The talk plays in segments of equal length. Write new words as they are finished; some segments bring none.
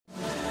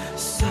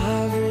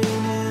Sovereign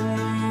in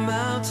the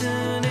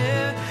mountain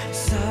air,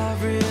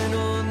 sovereign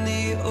on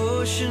the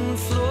ocean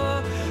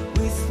floor,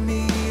 with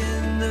me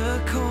in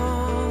the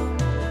calm,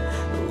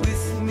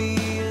 with me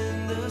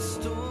in the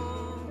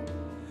storm.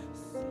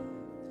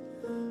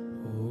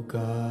 O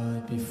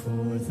God,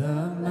 before the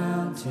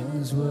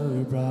mountains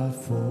were brought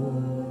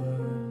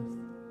forth,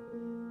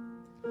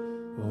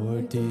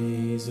 or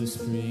days of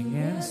spring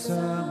and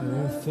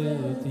summer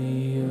filled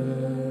the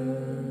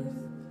earth,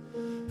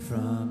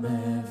 from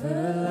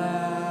everlasting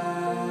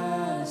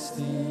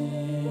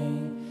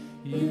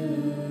you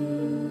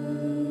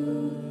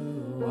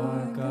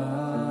are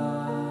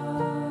God.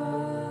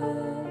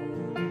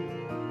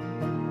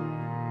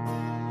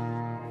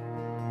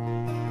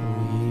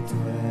 We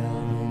dwell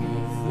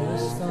beneath the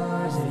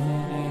stars in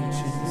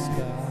ancient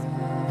sky.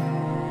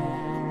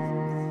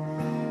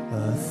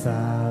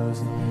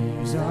 1,000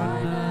 years are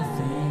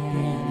nothing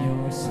in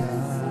your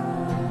sight.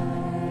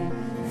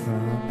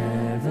 From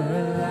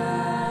everlasting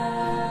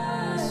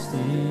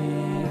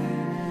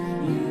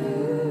you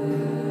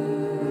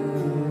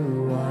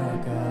are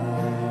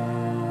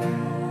God.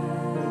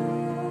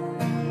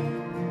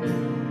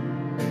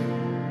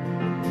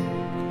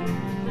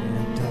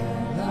 And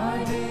all our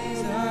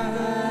days are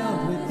held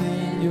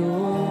within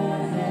your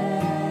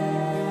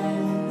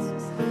hands.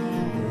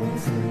 Your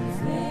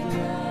perfect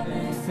love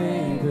and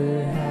favor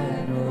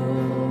have no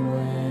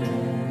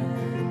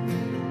end.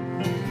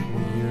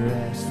 We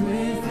rest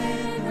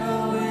within the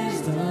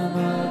wisdom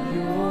of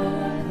your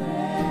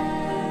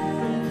plan.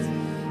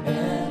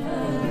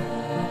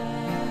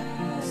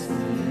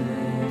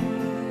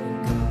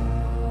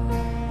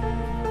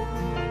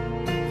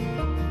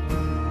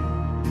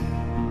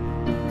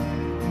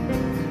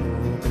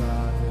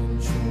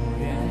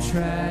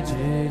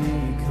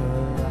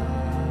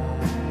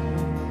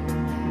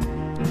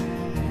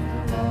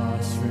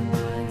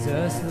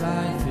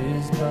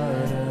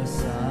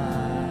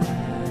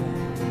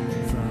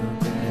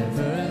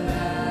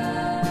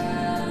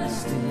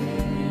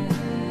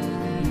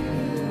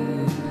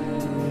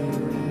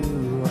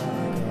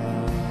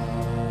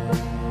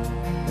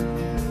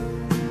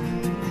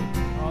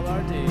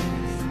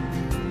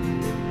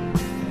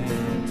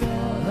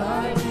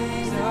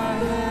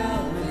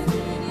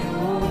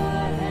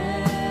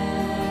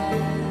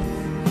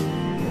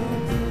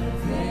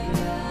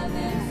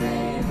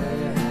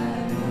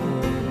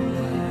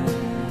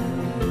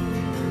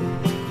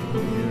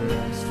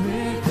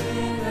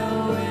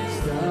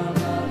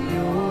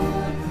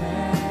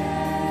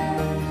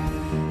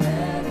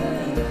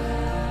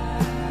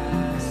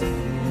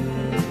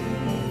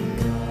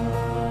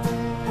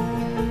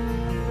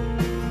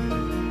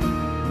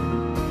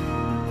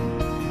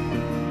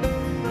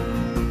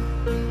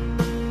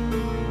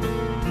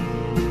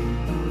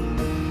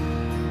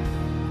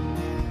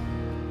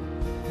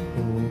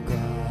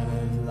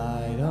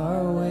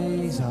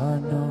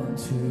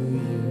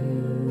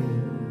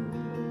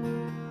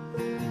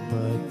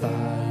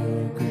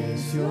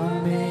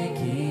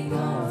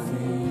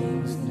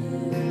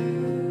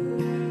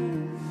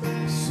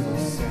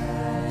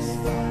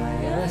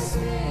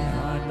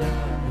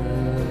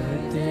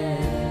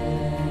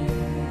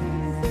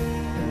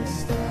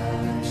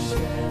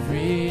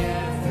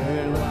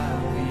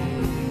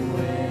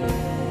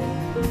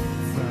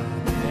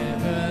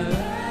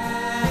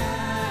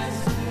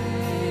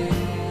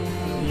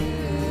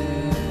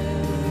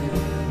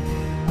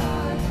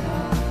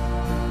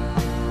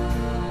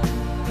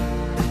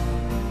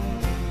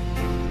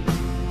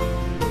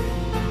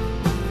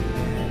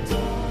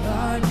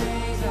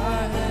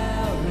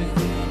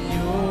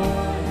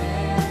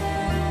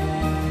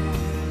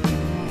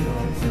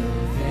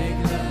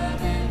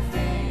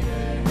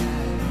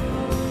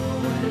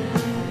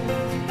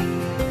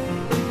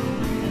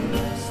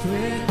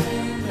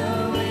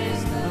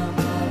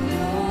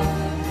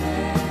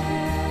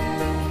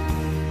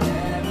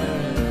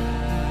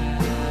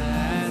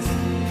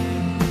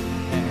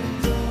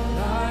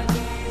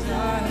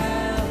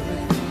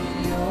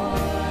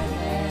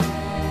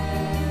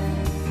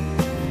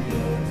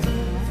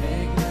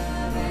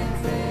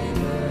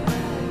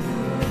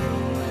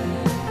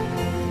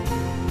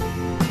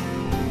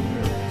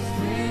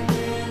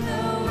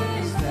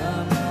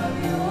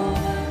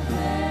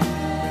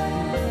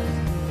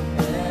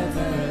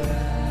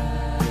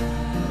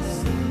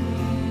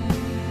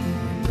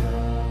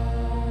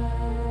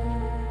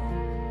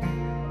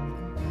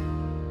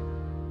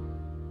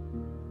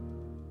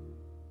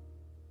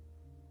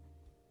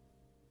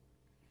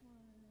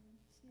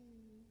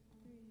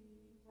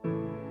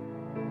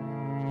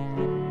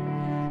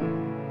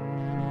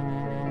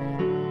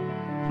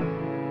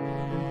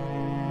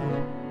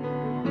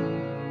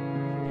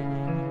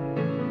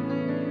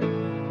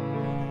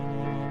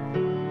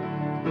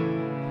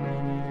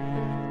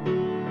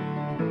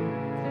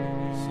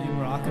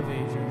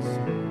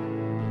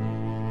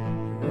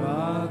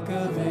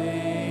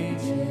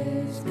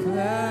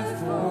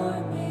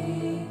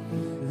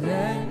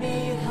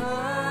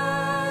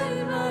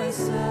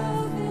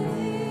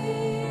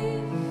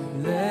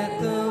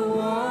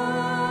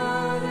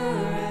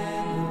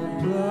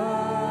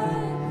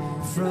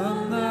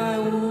 From thy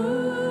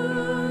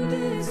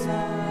wounded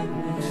side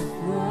which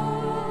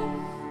flow,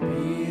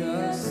 be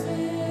us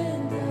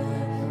in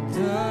the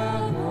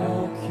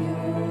double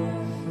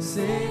cure,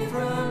 save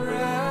from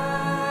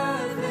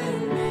wrath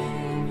and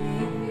make me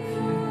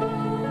pure.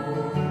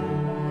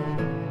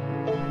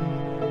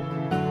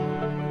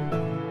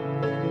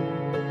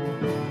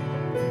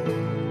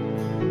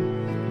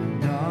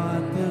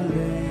 Not the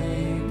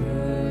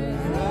labor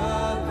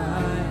of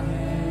my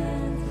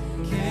hand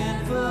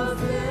can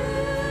fulfill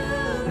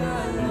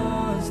thy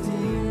laws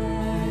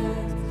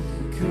demand.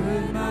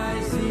 Could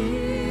my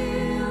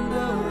zeal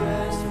no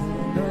rest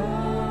know?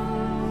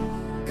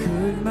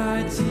 Could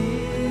my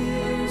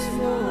tears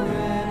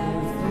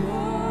forever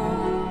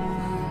flow?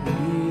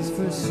 These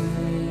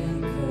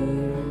forsake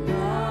could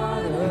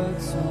not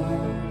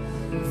atone.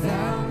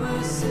 Thou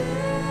must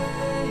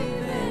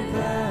save and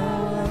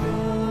thou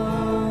alone.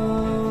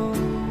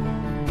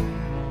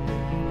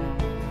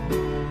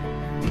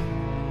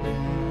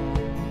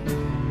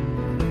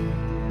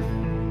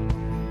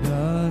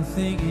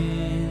 Nothing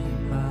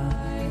in my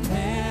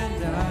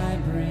hand I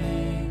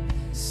bring,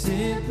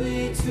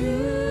 simply to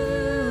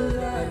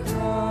thy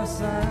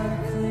cross I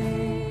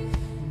cling.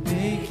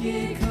 Make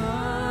it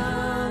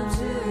come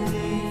to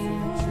thee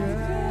for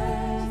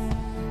strength,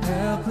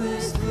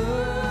 helpless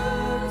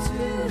look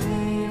to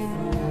thee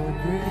for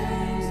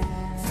grace.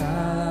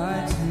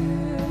 Fly to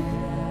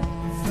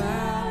the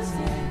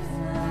fountain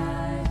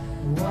fly,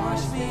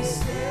 wash me,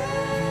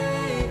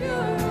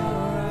 Savior,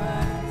 or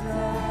I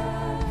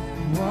die.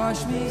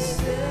 Wash me,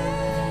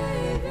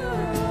 Savior,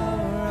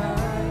 or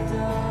I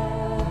die.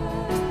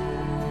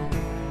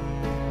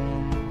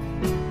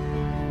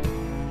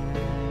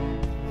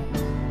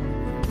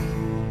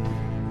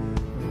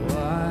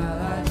 While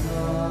I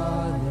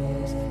draw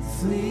this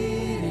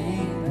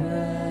fleeting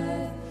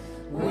breath,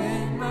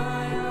 when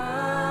my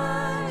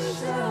eyes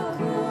shall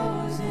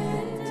close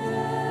in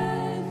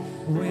death,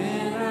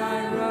 when I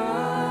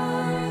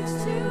rise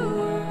to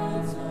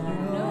worlds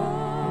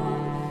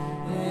unknown,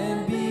 and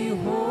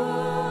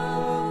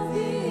behold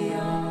thee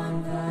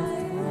on thy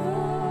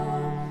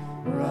throne,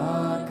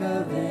 Rock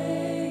of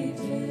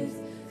ages,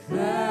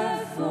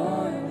 that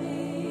for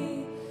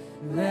me,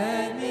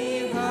 let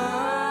me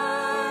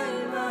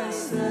hide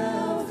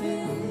myself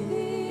in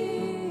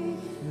thee.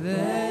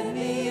 Let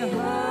me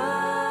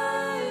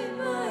hide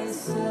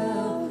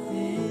myself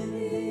in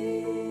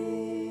thee.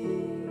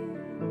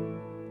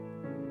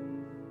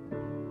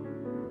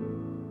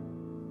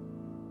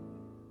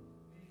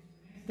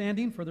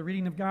 Standing for the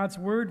reading of God's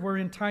Word, we're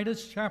in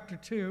Titus chapter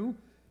 2.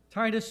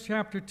 Titus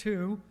chapter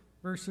 2,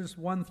 verses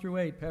 1 through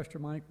 8. Pastor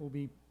Mike will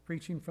be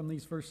preaching from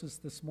these verses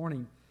this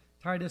morning.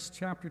 Titus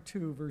chapter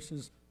 2,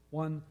 verses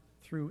 1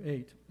 through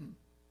 8.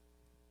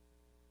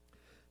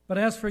 But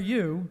as for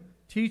you,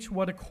 teach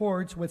what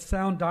accords with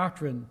sound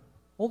doctrine.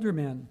 Older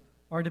men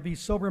are to be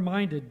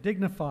sober-minded,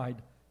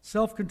 dignified,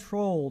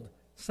 self-controlled,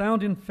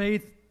 sound in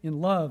faith,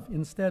 in love,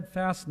 in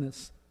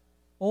steadfastness.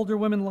 Older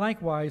women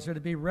likewise are to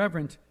be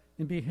reverent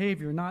in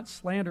behavior, not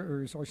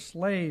slanderers or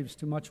slaves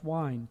to much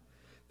wine.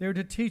 They are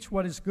to teach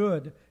what is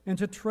good and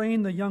to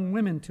train the young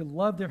women to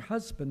love their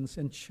husbands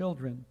and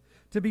children,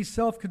 to be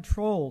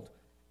self-controlled,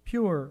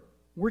 pure,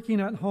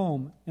 working at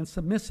home, and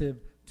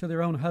submissive to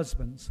their own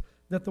husbands,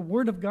 that the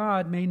word of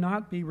God may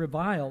not be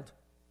reviled.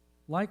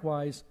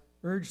 Likewise,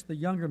 urge the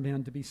younger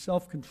men to be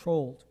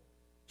self-controlled.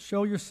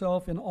 Show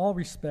yourself in all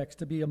respects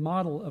to be a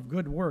model of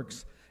good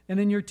works, and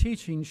in your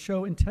teaching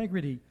show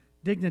integrity,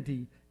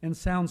 dignity, and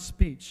sound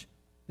speech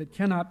that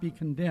cannot be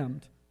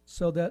condemned,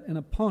 so that an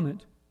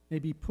opponent may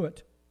be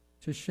put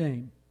to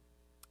shame.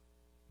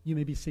 You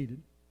may be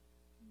seated.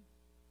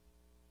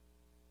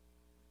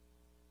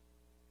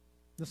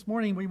 This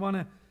morning we want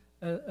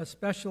to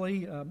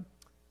especially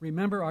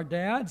remember our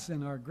dads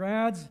and our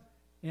grads,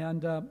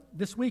 and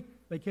this week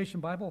Vacation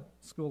Bible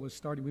School is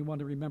starting. We want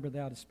to remember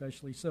that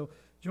especially. So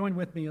join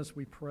with me as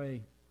we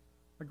pray.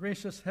 Our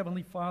gracious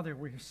Heavenly Father,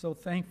 we're so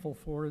thankful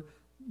for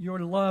your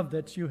love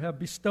that you have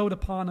bestowed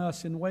upon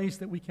us in ways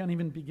that we can't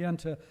even begin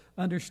to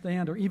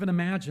understand or even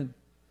imagine.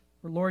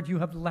 For Lord, you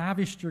have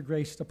lavished your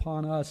grace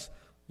upon us,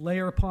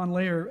 layer upon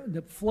layer,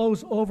 that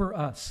flows over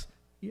us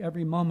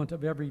every moment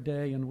of every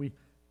day, and we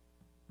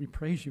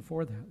praise you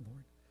for that,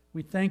 Lord.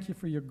 We thank you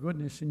for your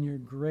goodness and your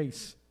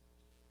grace.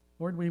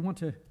 Lord, we want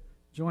to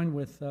join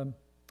with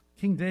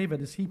King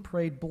David as he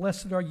prayed,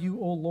 "Blessed are you,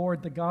 O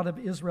Lord, the God of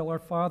Israel, our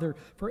Father,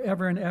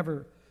 forever and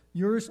ever.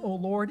 Yours, O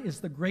Lord,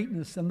 is the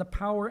greatness and the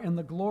power and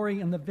the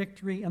glory and the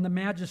victory and the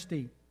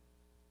majesty.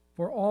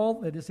 For all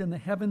that is in the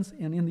heavens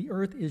and in the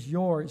earth is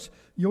yours.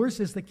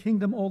 Yours is the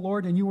kingdom, O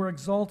Lord, and you are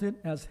exalted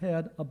as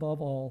head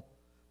above all.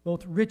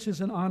 Both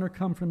riches and honor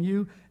come from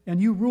you,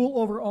 and you rule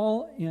over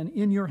all, and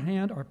in your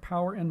hand are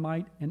power and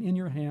might, and in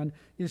your hand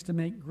is to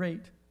make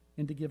great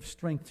and to give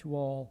strength to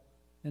all.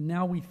 And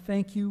now we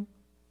thank you,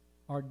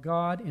 our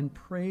God, and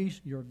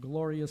praise your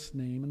glorious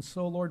name." And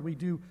so, Lord, we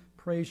do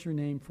praise your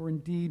name, for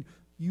indeed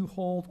you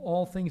hold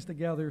all things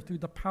together through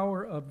the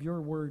power of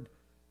your word.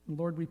 And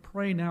Lord, we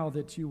pray now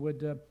that you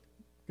would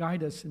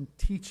Guide us and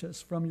teach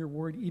us from your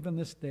word even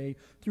this day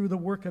through the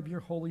work of your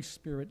Holy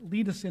Spirit.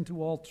 Lead us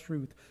into all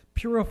truth.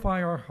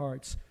 Purify our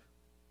hearts.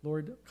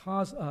 Lord,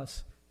 cause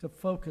us to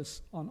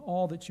focus on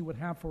all that you would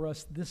have for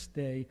us this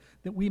day,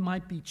 that we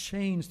might be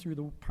changed through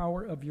the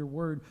power of your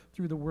word,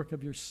 through the work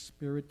of your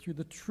Spirit, through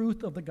the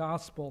truth of the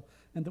gospel,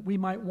 and that we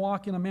might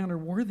walk in a manner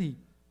worthy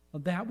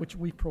of that which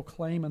we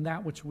proclaim and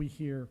that which we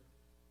hear.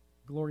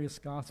 Glorious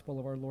gospel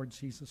of our Lord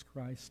Jesus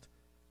Christ.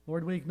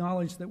 Lord, we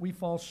acknowledge that we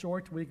fall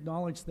short. We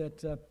acknowledge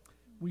that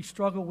we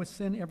struggle with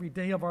sin every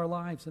day of our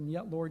lives, and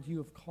yet, Lord, you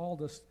have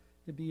called us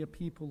to be a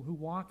people who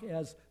walk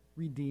as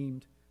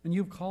redeemed. And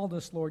you've called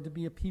us, Lord, to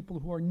be a people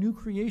who are new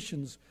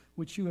creations,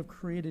 which you have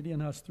created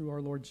in us through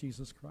our Lord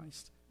Jesus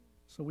Christ.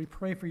 So we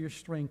pray for your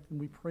strength, and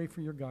we pray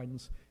for your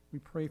guidance. We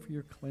pray for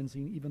your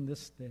cleansing even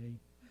this day.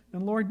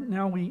 And Lord,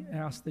 now we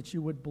ask that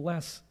you would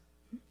bless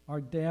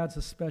our dads,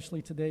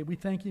 especially today. We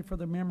thank you for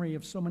the memory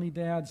of so many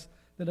dads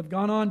that have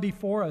gone on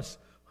before us,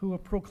 who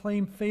have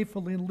proclaimed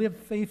faithfully and lived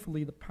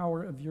faithfully the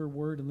power of your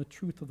word and the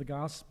truth of the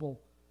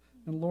gospel.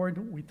 And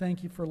Lord, we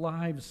thank you for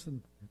lives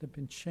that have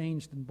been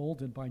changed and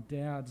molded by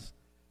dads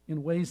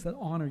in ways that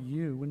honor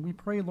you. And we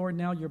pray, Lord,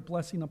 now your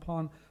blessing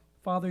upon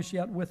fathers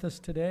yet with us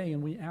today.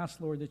 And we ask,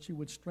 Lord, that you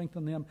would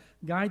strengthen them,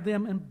 guide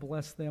them, and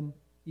bless them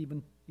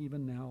even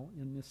now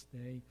in this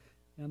day.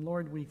 And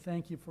Lord, we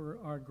thank you for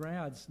our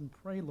grads and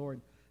pray, Lord,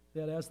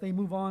 that as they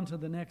move on to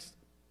the next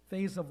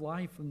phase of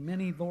life, and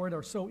many, Lord,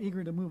 are so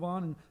eager to move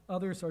on, and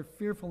others are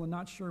fearful and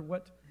not sure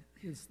what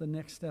is the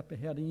next step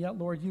ahead. And yet,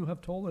 Lord, you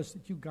have told us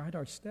that you guide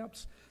our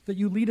steps, that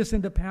you lead us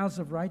into paths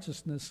of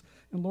righteousness.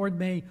 And Lord,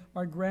 may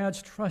our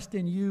grads trust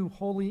in you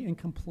wholly and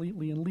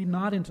completely and lead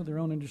not into their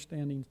own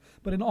understandings,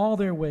 but in all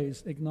their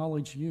ways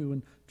acknowledge you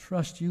and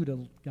trust you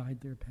to guide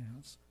their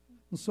paths.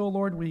 And so,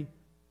 Lord, we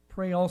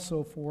pray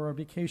also for our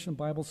Vacation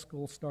Bible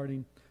School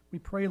starting. We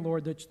pray,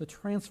 Lord, that the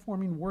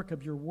transforming work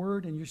of your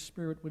word and your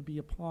Spirit would be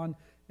upon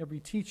every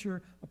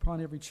teacher,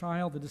 upon every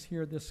child that is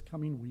here this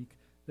coming week,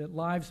 that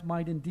lives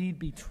might indeed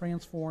be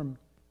transformed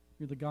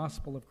through the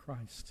gospel of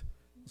Christ.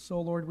 So,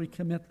 Lord, we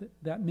commit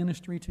that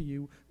ministry to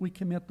you. We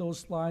commit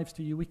those lives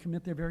to you. We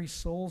commit their very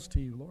souls to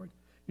you, Lord,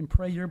 and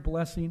pray your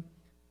blessing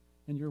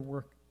and your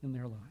work in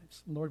their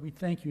lives. Lord, we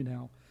thank you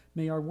now.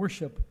 May our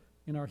worship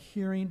and our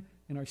hearing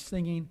and our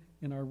singing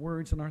and our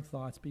words and our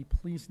thoughts be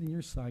pleasing in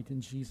your sight. In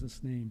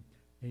Jesus' name,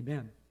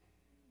 amen.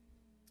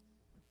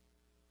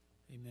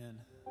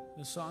 Amen.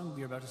 The song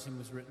we are about to sing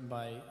was written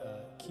by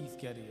Keith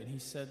Getty, and he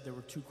said there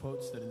were two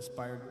quotes that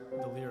inspired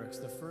the lyrics.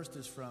 The first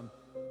is from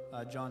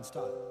John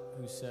Stott,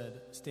 who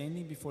said,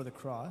 "Standing before the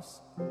cross,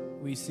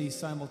 we see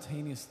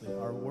simultaneously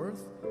our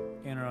worth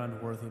and our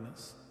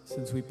unworthiness,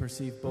 since we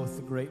perceive both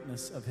the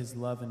greatness of his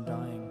love in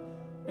dying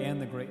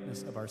and the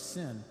greatness of our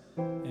sin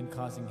in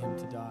causing him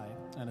to die."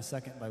 And a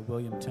second by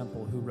William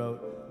Temple, who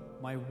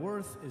wrote, "My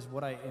worth is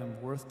what I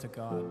am worth to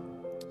God,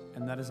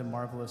 and that is a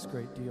marvelous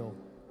great deal,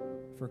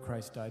 for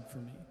Christ died for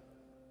me."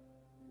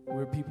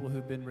 We're people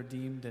who've been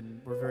redeemed,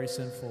 and we're very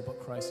sinful,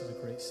 but Christ is a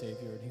great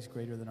Savior, and he's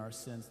greater than our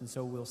sins. And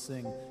so we'll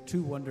sing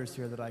two wonders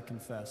here that I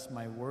confess: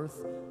 my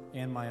worth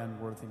and my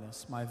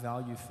unworthiness, my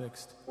value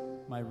fixed,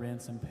 my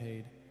ransom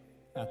paid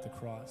at the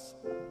cross.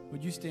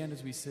 Would you stand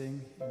as we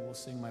sing, and we'll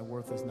sing, "My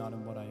worth is not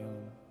in what I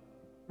own."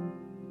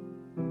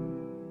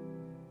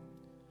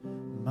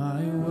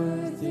 My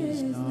worth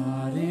is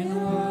not in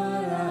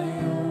what I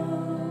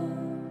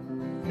own,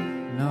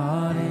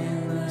 not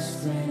in the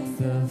strength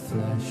of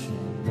flesh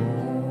and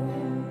bone,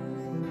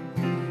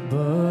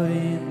 but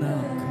in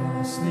the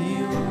costly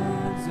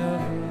wounds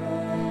of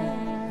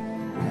love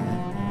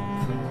at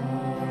the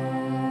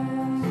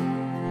cross.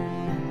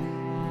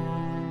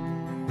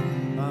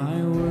 My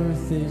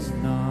worth is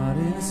not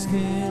in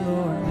skill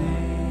or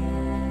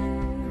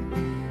name,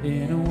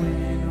 in a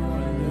win or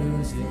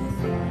losing,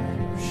 pride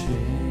or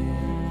shame,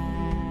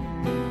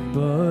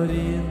 but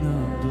in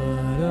the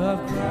blood of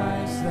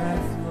Christ that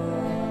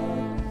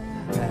flowed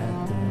at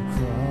the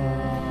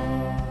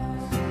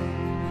cross.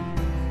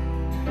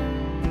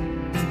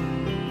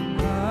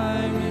 I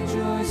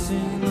rejoice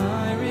in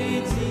my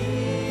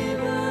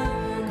Redeemer,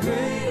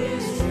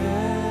 greatest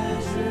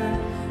treasure,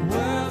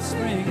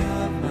 wellspring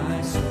of my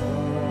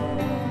soul.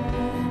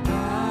 I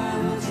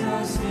will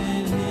trust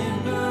in him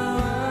no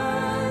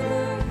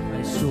other,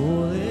 my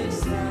soul is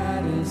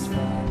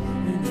satisfied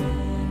in him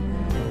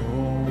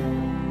alone.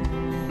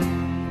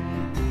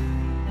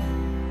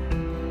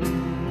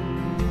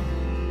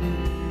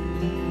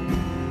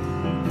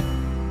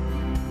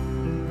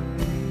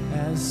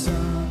 As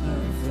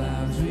summer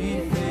flowers we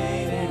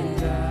fade and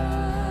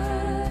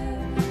die,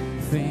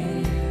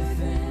 faint youth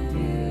and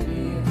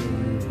beauty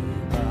hurry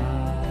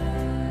by,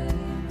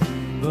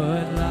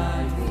 but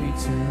life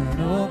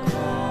eternal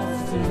calls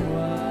to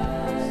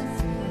us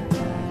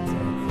at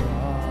the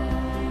cross.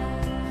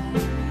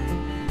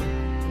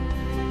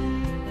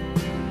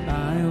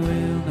 I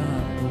will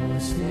not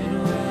boast in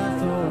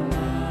wealth or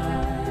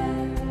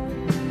might,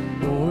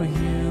 or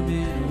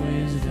human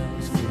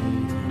wisdom's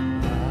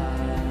fleeting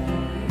light,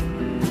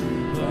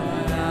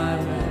 but I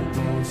will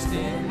boast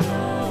in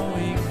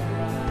knowing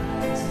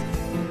Christ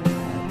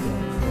at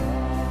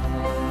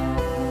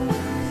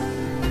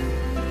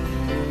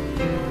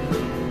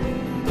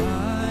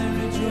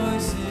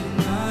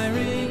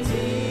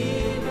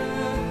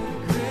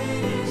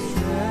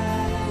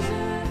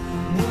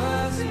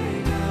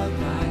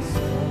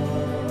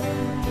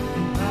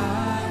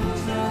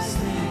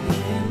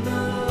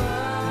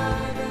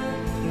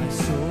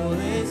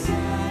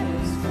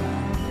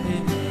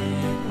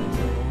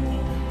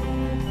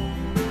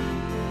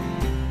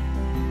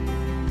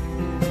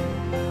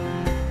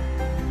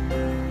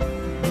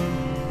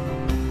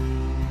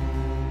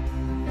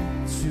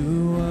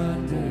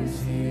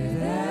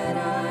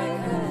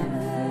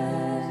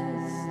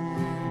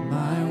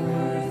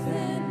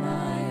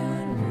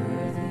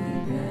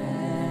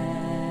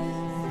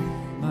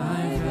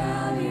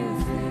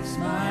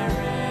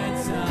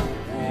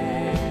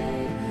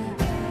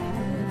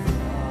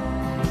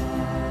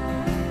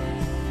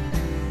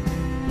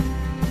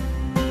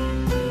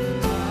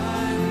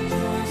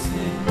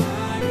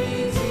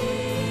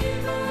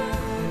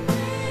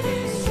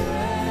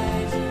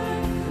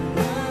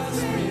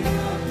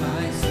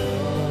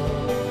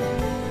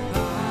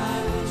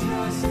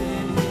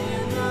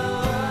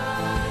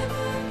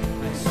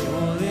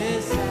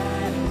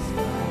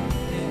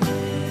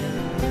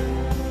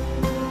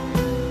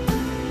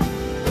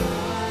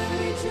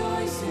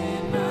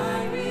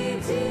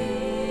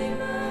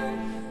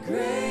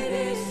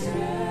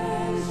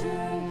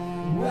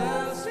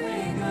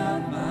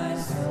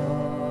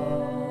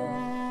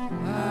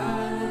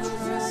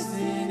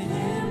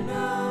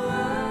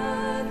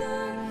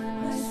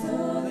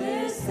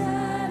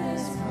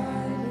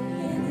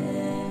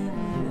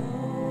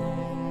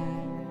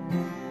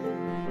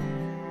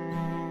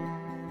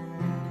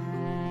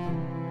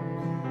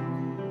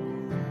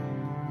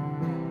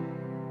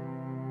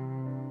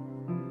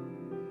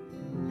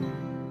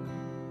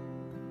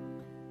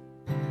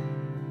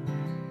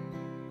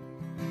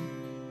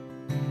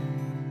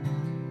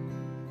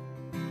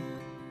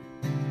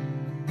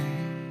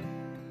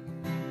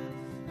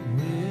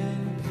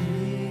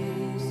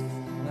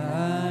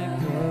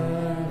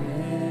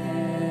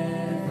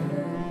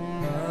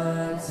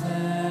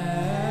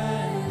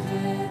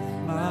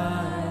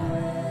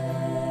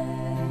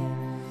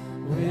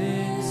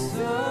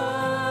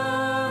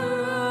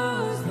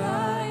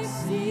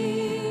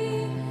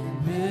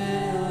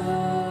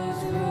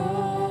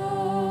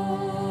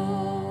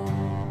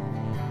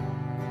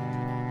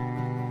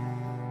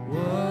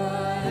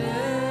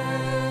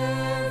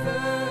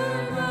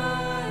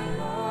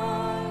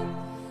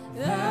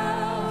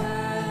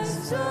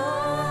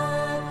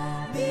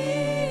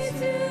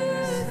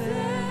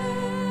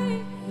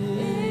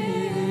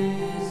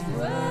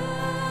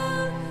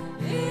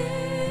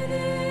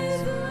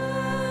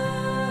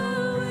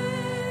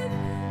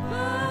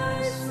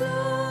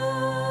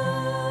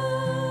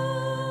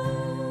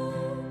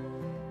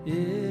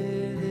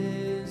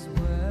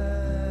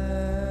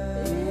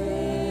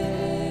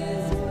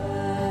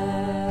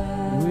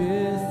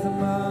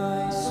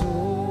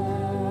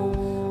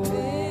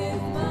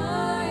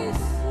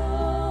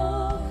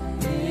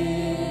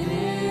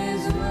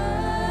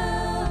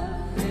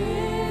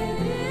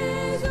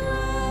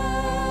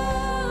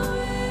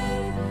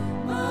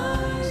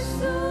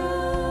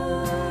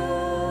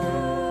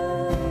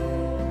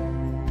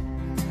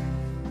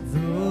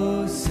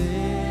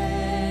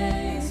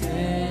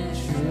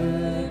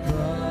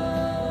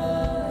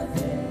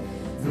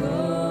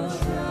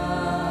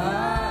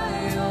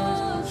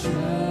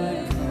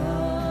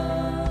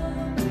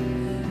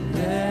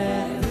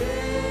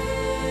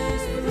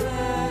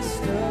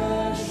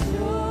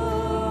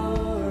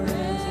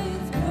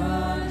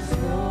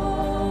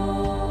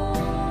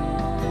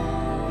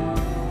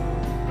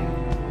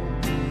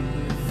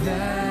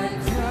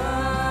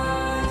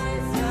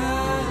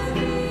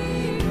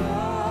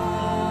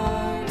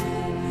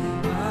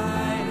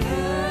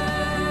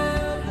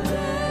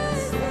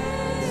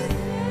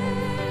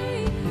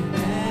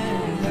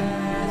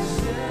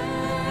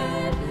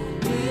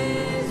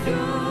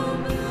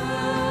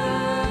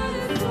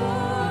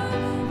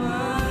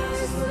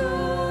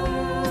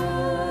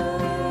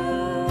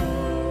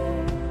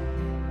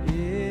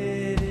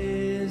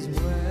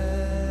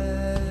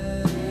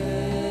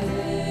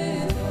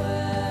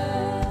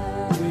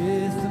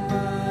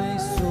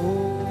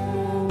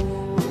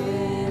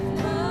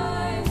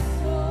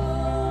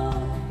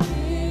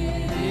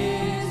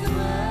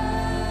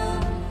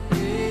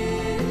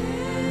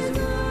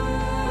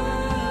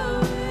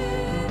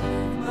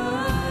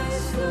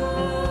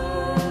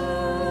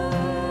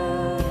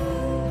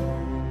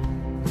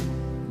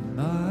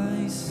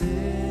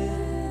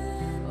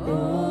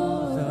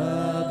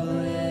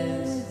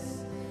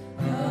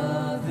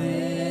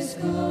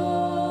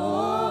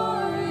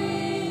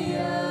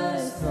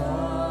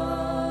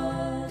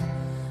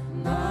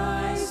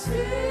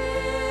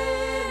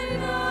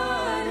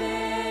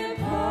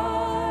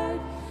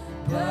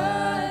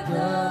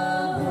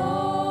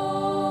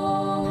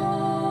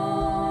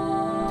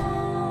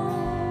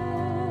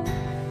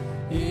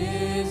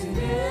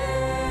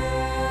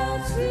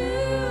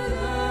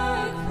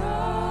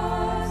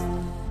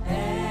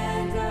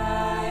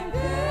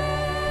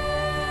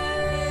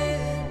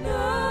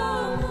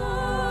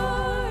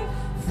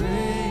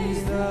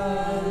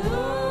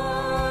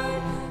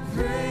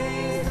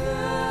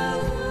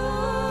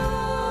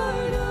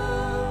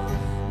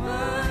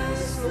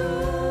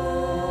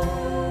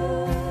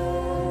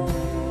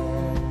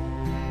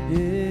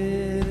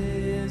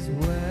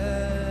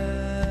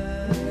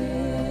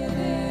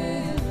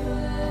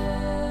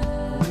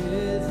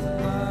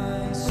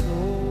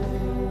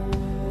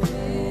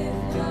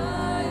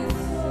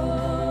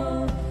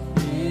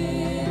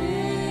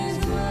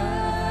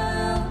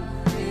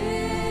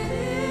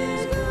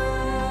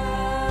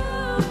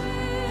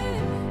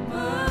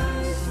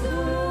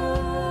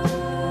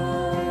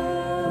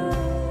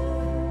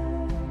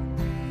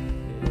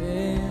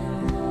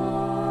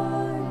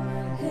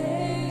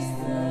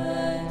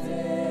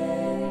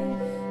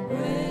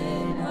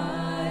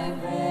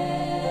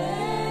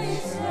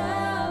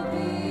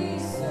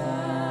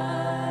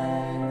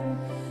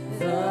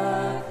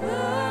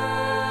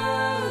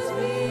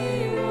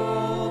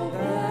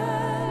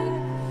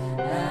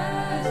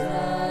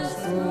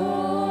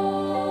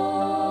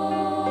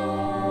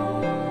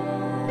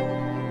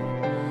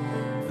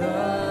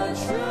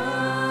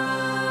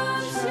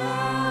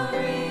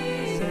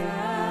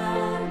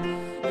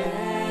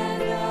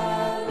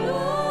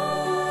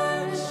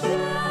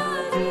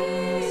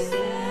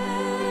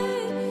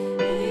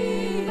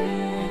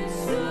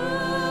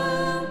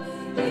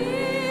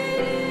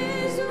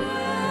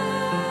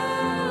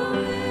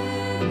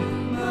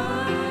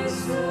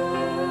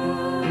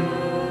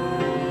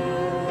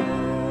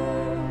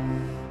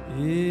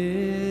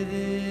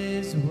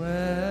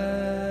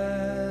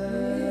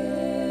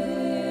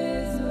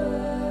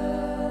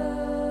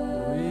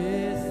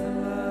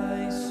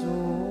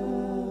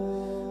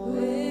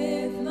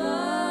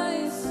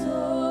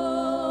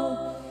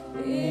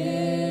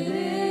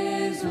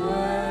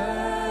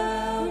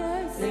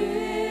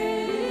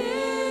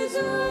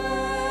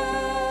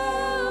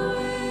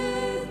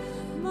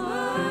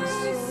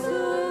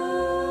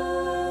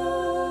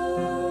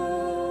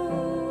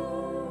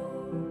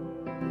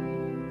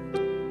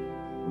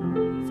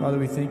Father,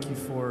 we thank you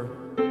for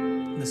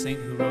the saint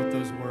who wrote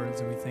those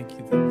words, and we thank you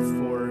that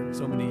for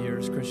so many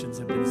years Christians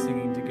have been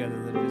singing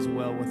together that it is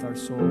well with our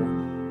soul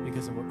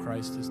because of what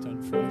Christ has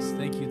done for us.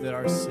 Thank you that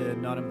our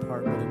sin, not in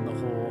part but in the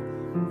whole,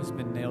 has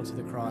been nailed to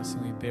the cross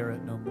and we bear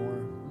it no more.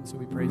 And so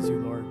we praise you,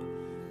 Lord.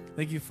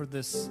 Thank you for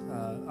this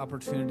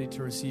opportunity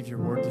to receive your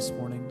word this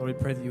morning. Lord, we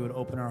pray that you would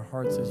open our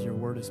hearts as your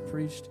word is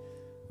preached.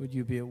 Would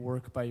you be at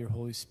work by your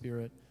Holy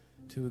Spirit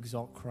to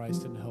exalt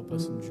Christ and to help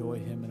us enjoy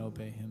him and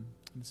obey him.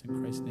 And it's in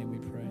Christ's name we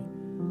pray.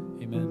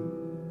 Amen.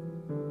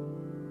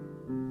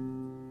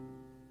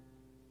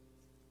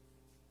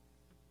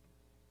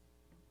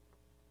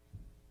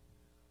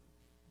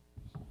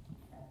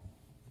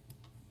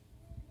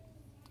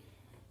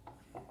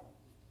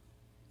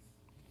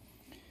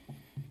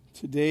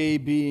 Today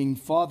being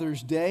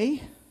Father's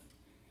Day,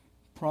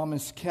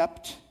 promise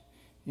kept,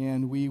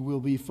 and we will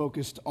be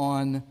focused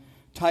on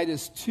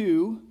Titus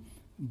 2,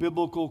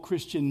 biblical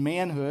Christian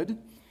manhood.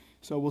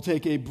 So we'll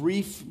take a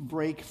brief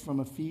break from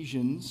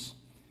Ephesians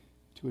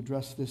to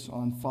address this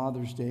on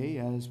Father's Day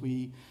as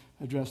we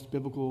addressed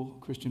biblical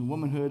Christian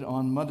womanhood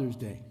on Mother's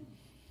Day.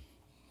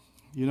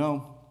 You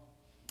know,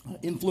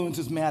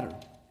 influences matter,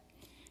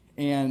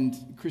 and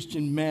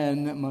Christian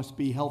men must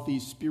be healthy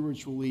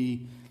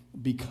spiritually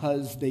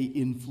because they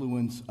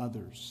influence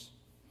others.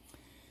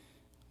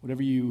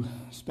 Whatever you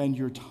spend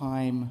your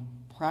time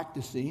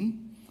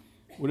practicing,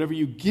 whatever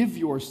you give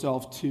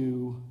yourself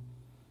to,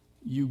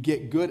 you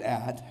get good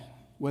at,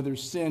 whether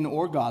sin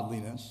or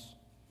godliness,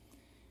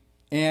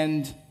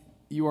 and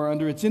you are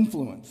under its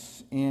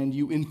influence, and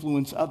you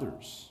influence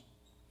others.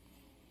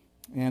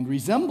 And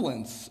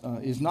resemblance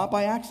is not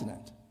by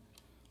accident.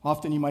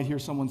 Often you might hear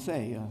someone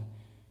say,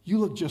 you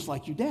look just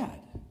like your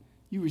dad.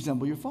 You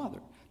resemble your father.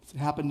 It's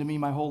happened to me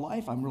my whole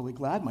life. I'm really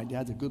glad. My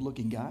dad's a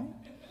good-looking guy.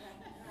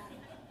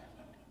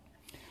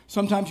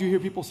 Sometimes you hear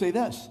people say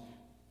this,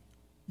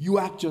 you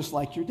act just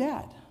like your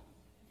dad.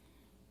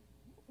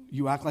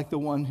 You act like the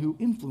one who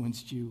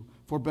influenced you,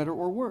 for better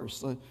or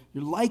worse.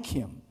 You're like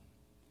him.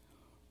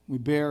 We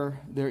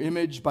bear their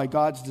image by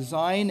God's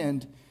design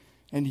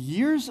and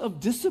years of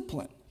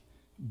discipline,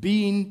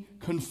 being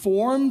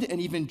conformed and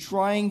even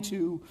trying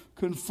to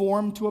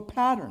conform to a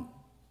pattern.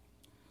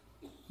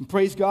 And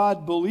praise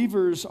God,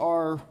 believers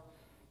are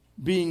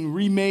being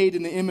remade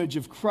in the image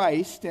of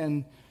Christ,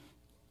 and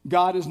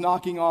God is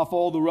knocking off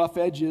all the rough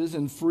edges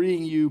and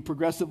freeing you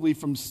progressively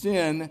from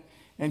sin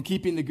and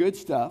keeping the good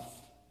stuff,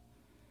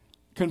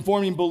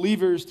 conforming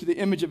believers to the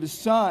image of his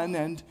Son,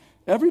 and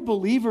every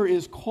believer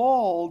is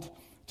called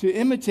to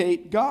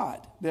imitate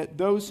God, that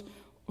those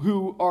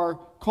who are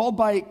called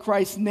by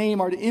Christ's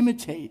name are to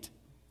imitate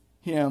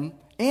him,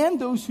 and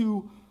those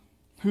who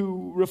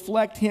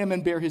reflect him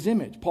and bear his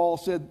image. Paul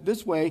said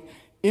this way,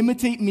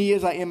 imitate me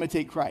as I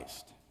imitate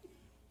Christ.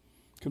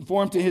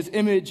 Conform to his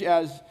image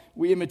as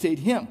we imitate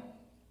him.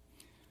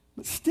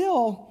 But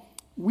still,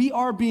 we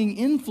are being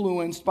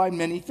influenced by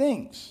many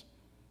things.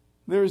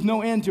 There is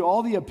no end to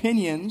all the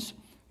opinions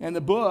and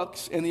the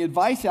books and the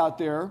advice out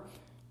there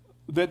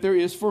that there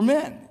is for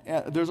men.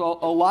 There's a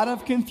lot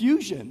of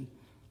confusion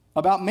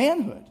about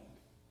manhood.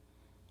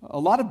 A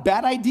lot of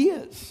bad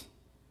ideas.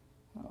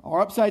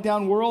 Our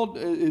upside-down world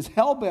is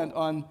hell-bent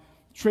on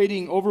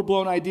trading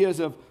overblown ideas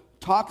of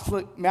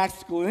toxic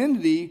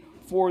masculinity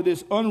for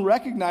this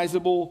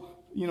unrecognizable,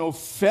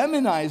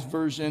 feminized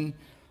version,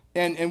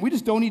 and we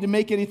just don't need to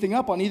make anything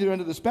up on either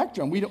end of the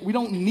spectrum. We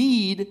don't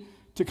need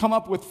to come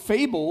up with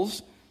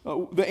fables.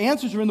 The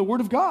answers are in the Word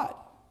of God.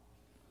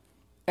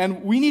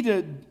 And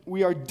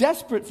we are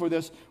desperate for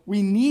this.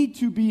 We need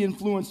to be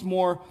influenced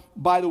more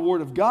by the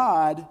Word of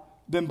God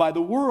than by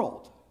the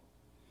world.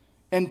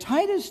 And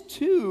Titus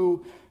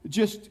 2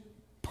 just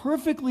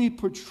perfectly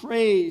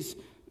portrays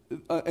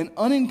an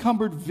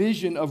unencumbered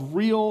vision of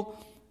real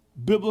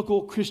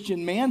biblical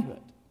Christian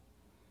manhood.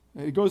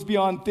 It goes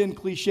beyond thin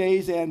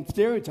cliches and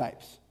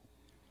stereotypes.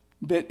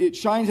 That it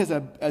shines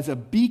as a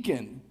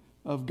beacon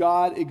of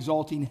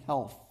God-exalting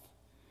health,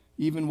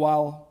 even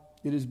while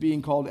it is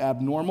being called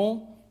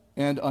abnormal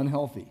and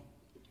unhealthy.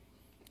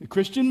 The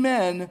Christian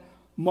men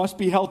must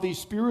be healthy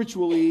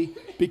spiritually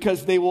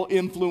because they will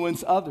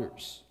influence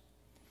others.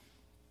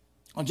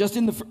 Just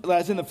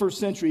as in the first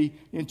century,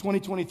 in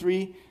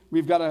 2023,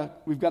 we've got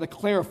to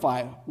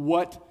clarify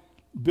what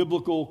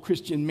biblical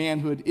Christian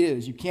manhood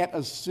is. You can't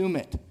assume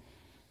it.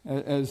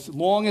 As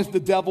long as the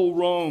devil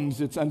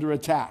roams, it's under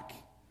attack.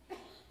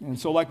 And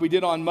so like we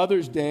did on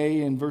Mother's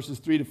Day in verses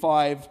 3 to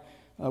 5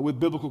 with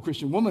biblical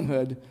Christian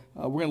womanhood,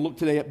 we're going to look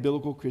today at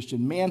biblical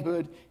Christian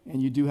manhood,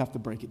 and you do have to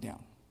break it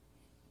down.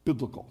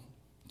 Biblical.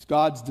 It's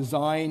God's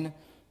design,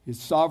 his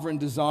sovereign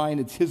design.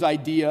 It's his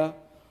idea.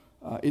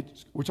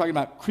 We're talking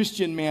about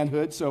Christian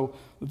manhood, so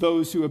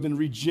those who have been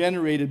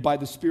regenerated by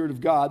the Spirit of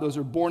God, those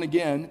who are born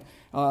again,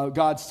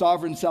 God's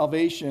sovereign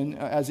salvation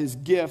as his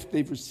gift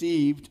they've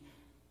received.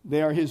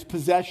 They are his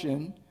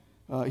possession.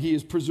 He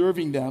is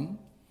preserving them.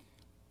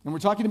 And we're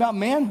talking about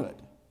manhood.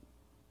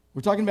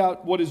 We're talking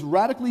about what is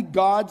radically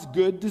God's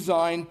good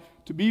design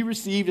to be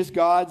received as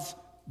God's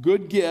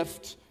good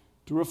gift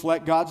to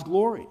reflect God's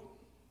glory.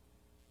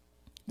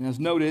 And as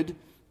noted,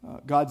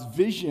 God's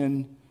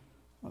vision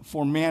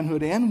for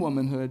manhood and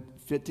womanhood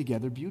fit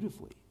together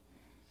beautifully.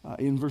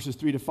 In verses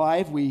 3 to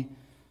 5, we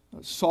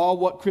saw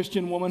what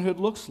Christian womanhood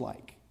looks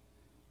like.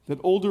 That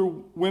older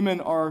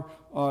women are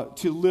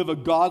to live a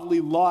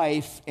godly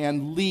life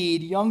and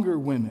lead younger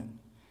women.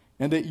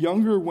 And that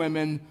younger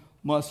women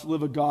must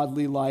live a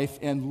godly life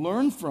and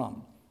learn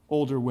from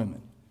older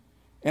women.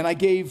 And I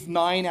gave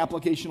 9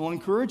 applicational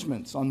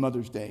encouragements on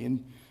Mother's Day.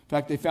 In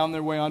fact, they found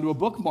their way onto a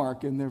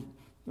bookmark, and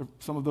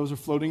some of those are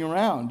floating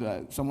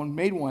around. Someone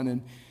made one.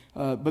 And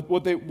but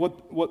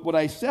what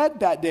I said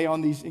that day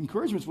on these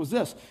encouragements was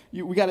this: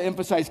 we got to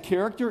emphasize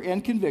character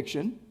and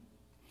conviction.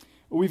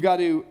 We've got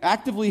to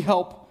actively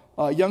help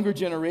younger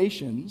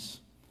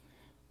generations.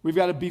 We've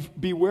got to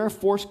beware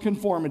forced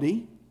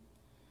conformity.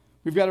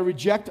 We've got to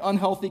reject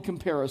unhealthy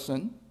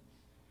comparison.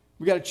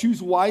 We've got to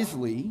choose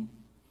wisely.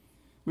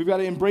 We've got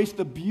to embrace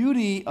the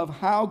beauty of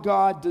how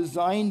God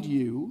designed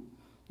you.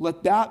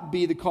 Let that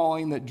be the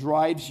calling that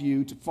drives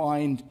you to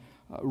find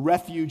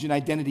refuge and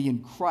identity in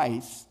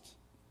Christ.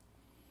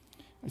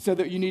 I said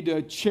that you need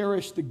to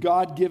cherish the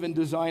God-given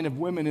design of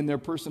women in their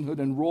personhood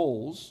and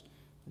roles,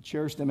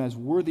 cherish them as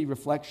worthy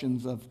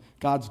reflections of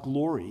God's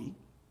glory.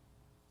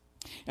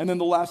 And then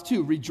the last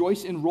 2,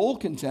 rejoice in role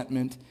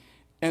contentment,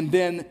 and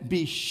then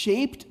be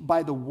shaped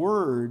by the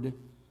Word,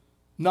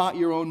 not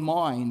your own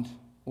mind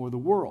or the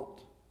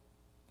world.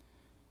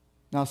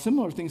 Now,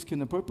 similar things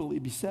can appropriately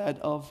be said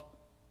of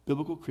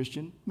biblical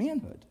Christian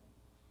manhood.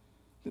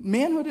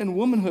 Manhood and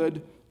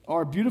womanhood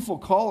are beautiful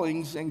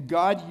callings, and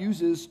God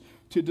uses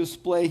to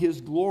display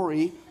His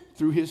glory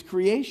through His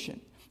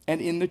creation and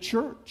in the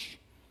church.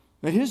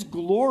 That His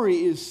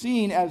glory is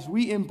seen as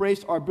we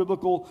embrace our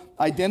biblical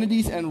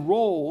identities and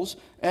roles,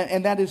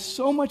 and that is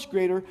so much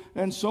greater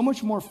and so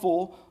much more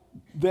full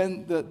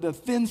than the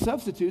thin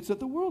substitutes that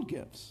the world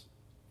gives.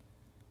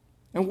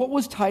 And what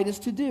was Titus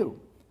to do?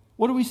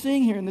 What are we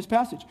seeing here in this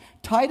passage?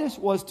 Titus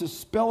was to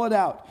spell it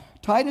out.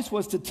 Titus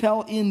was to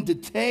tell in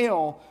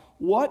detail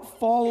what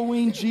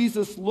following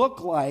Jesus looked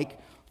like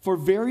for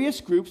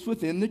various groups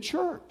within the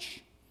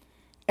church.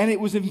 And it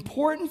was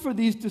important for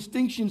these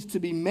distinctions to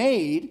be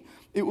made.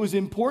 It was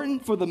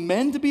important for the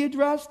men to be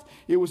addressed.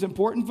 It was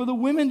important for the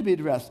women to be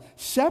addressed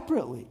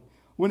separately.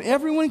 When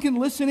everyone can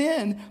listen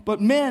in, but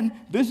men,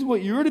 this is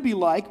what you're to be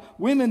like.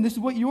 Women, this is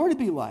what you're to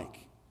be like.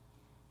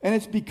 And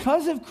it's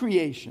because of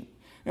creation.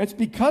 And it's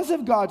because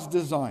of God's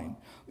design.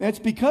 And it's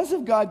because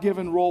of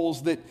God-given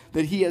roles that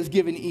He has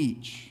given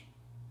each.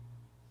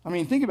 I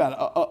mean, think about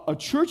it. A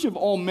church of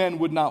all men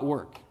would not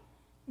work.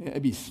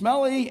 It'd be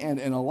smelly and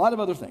a lot of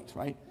other things,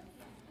 right?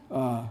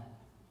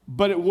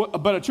 But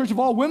a church of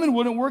all women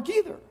wouldn't work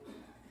either.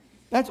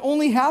 That's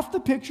only half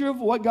the picture of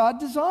what God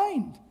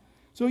designed.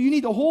 So you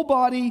need the whole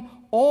body,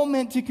 all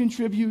meant to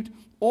contribute,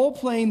 all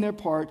playing their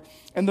part.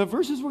 And the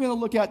verses we're going to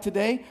look at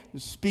today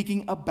is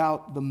speaking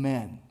about the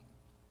men.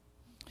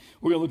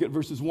 We're going to look at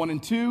verses 1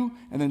 and 2,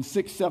 and then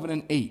 6, 7,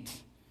 and 8,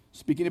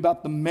 speaking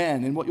about the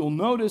men. And what you'll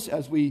notice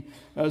as we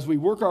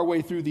work our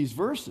way through these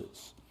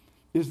verses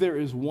is there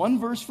is one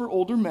verse for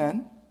older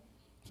men.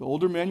 So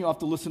older men, you'll have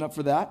to listen up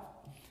for that.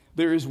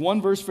 There is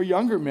one verse for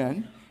younger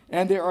men,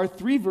 and there are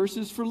 3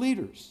 verses for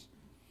leaders.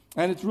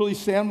 And it's really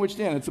sandwiched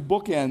in. It's a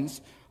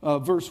bookends.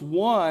 Verse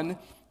 1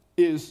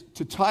 is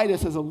to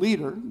Titus as a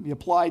leader, be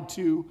applied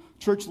to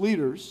church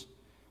leaders.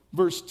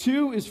 Verse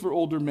 2 is for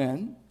older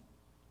men.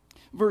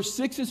 Verse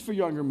 6 is for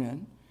younger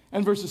men.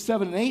 And verses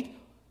 7 and 8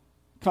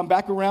 come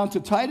back around to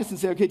Titus and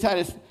say, okay,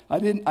 Titus,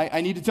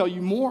 I need to tell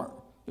you more.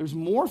 There's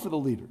more for the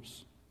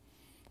leaders.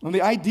 And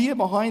the idea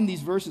behind these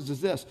verses is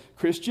this: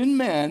 Christian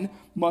men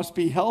must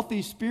be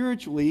healthy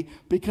spiritually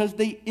because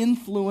they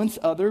influence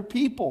other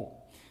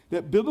people.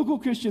 That biblical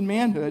Christian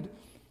manhood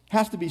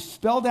has to be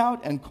spelled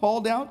out and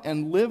called out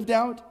and lived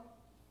out,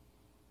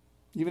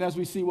 even as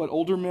we see what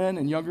older men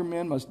and younger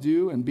men must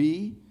do and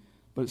be.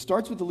 But it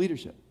starts with the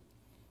leadership.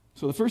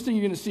 So the first thing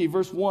you're going to see,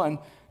 verse 1,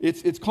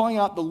 it's calling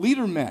out the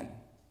leader men.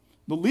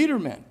 The leader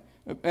men.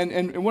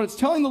 And what it's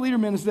telling the leader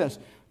men is this: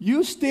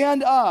 you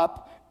stand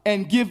up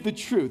and give the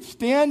truth.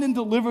 Stand and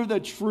deliver the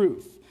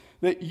truth.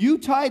 That you,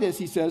 Titus,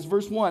 he says,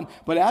 verse 1,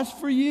 but as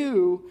for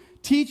you,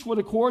 teach what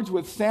accords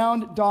with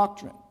sound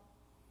doctrine.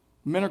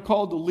 Men are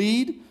called to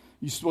lead.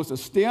 You're supposed to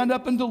stand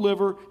up and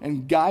deliver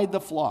and guide the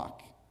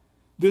flock.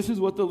 This is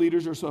what the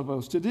leaders are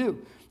supposed to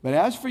do. But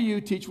as for you,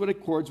 teach what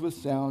accords with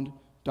sound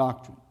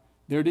doctrine.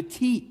 They're to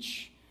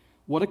teach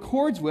what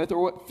accords with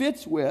or what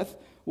fits with,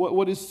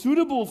 what is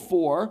suitable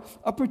for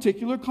a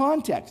particular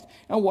context.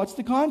 And what's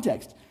the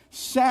context?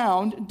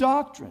 Sound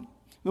doctrine.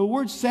 The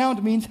word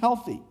sound means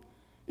healthy.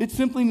 It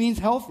simply means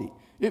healthy.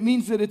 It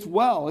means that it's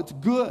well, it's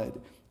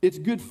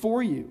good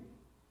for you.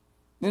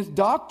 And it's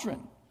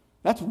doctrine.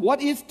 That's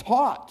what is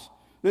taught.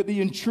 That the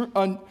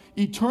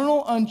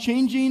eternal,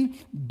 unchanging,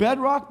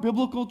 bedrock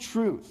biblical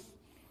truth.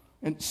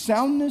 And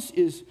soundness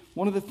is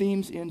one of the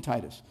themes in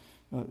Titus.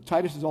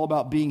 Titus is all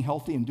about being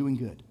healthy and doing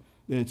good.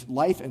 That it's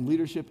life and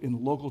leadership in the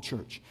local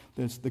church.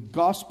 That it's the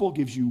gospel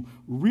gives you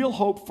real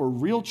hope for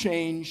real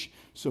change.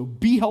 So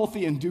be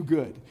healthy and do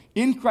good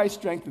in Christ's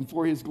strength and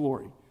for His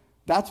glory.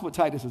 That's what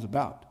Titus is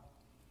about.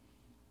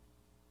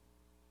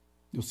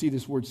 You'll see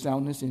this word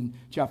soundness in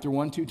chapter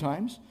 1 2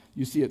 times.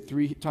 You see it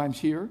 3 times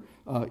here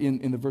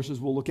in the verses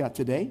we'll look at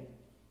today.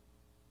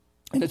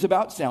 And it's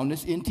about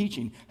soundness in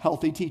teaching,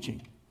 healthy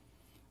teaching.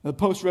 The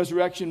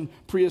post-resurrection,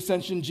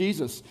 pre-ascension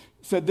Jesus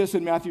said this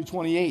in Matthew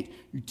 28.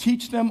 You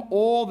teach them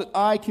all that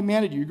I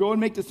commanded you. You go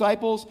and make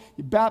disciples,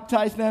 you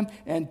baptize them,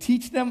 and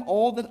teach them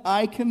all that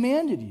I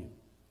commanded you.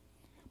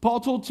 Paul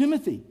told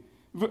Timothy,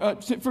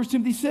 1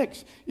 Timothy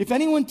 6, if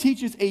anyone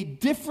teaches a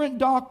different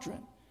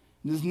doctrine,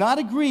 does not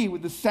agree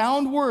with the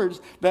sound words,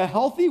 the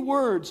healthy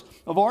words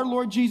of our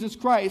Lord Jesus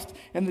Christ,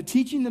 and the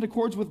teaching that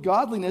accords with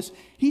godliness,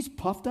 he's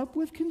puffed up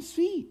with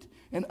conceit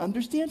and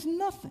understands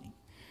nothing.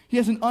 He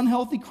has an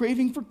unhealthy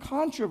craving for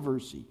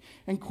controversy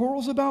and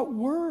quarrels about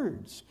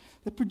words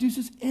that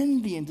produces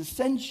envy and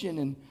dissension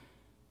and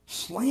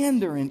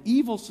slander and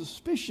evil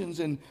suspicions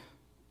and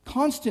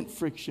constant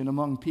friction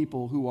among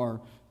people who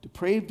are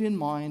depraved in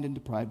mind and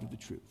deprived of the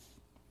truth.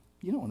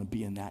 You don't want to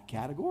be in that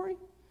category.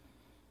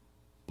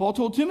 Paul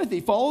told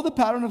Timothy, follow the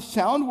pattern of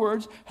sound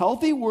words,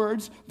 healthy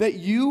words that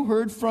you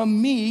heard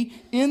from me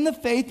in the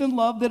faith and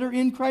love that are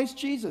in Christ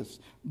Jesus.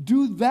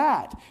 Do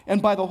that,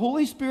 and by the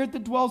Holy Spirit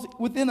that dwells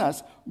within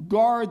us,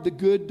 guard the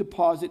good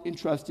deposit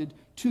entrusted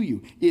to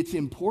you. It's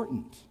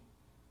important.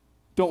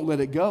 Don't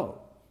let it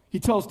go. He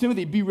tells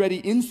Timothy, be ready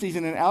in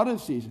season and out of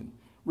season.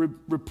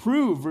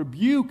 Reprove,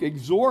 rebuke,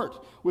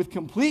 exhort with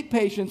complete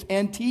patience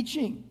and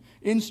teaching,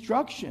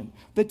 instruction.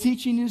 The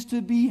teaching is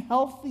to be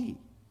healthy.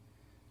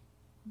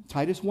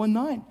 Titus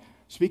 1:9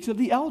 speaks of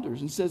the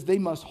elders and says they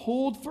must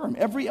hold firm.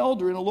 Every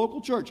elder in a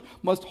local church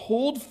must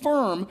hold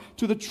firm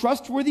to the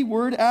trustworthy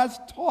word as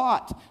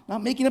taught,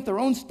 not making up their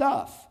own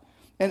stuff,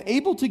 and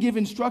able to give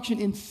instruction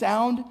in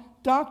sound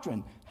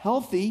doctrine,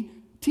 healthy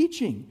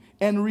teaching,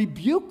 and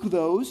rebuke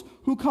those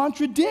who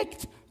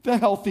contradict the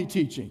healthy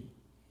teaching.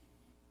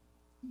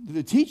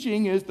 The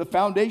teaching is the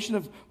foundation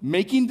of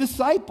making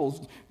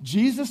disciples.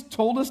 Jesus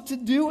told us to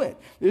do it.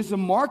 It's the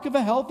mark of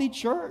a healthy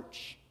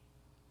church.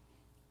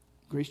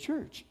 Grace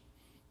Church.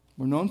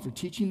 We're known for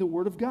teaching the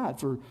Word of God,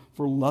 for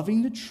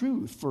loving the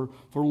truth, for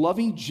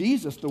loving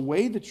Jesus, the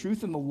way, the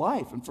truth, and the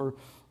life, and for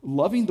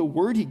loving the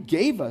Word He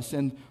gave us,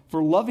 and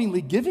for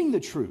lovingly giving the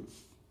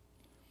truth.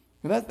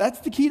 And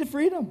that's the key to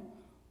freedom.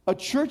 A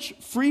church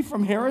free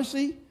from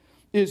heresy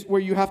is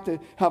where you have to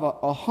have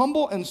a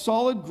humble and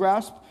solid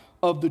grasp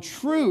of the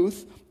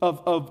truth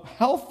of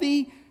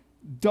healthy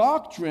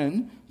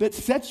doctrine that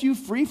sets you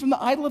free from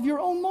the idol of your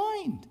own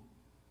mind.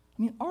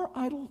 I mean, our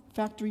idol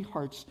factory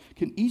hearts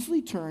can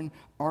easily turn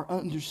our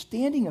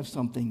understanding of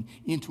something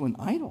into an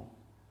idol.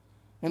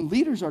 And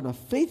leaders are to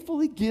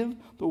faithfully give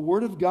the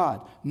Word of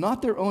God,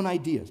 not their own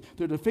ideas.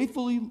 They're to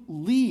faithfully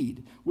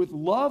lead with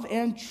love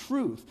and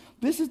truth.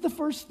 This is the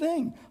first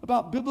thing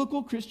about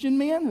biblical Christian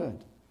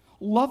manhood.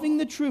 Loving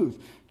the truth,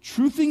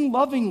 truthing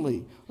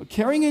lovingly,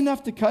 caring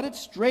enough to cut it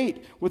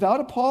straight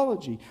without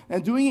apology,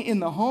 and doing it in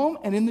the home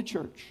and in the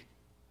church.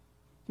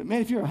 But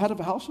man, if you're a head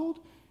of a household,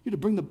 you're to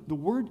bring the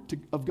word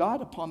of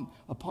God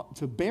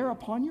to bear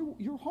upon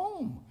your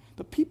home,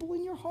 the people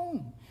in your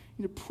home.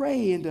 You're to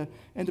pray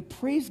and to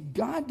praise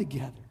God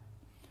together.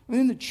 And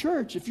in the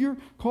church, if you're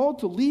called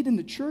to lead in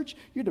the church,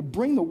 you're to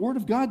bring the word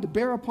of God to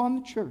bear upon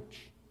the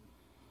church.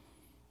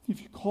 If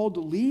you're called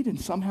to lead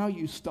and somehow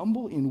you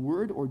stumble in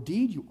word or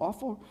deed, you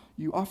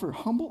offer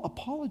humble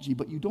apology,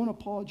 but you don't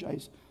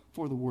apologize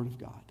for the word of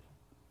God.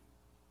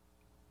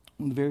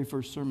 One of the very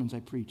first sermons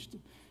I preached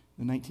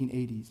in the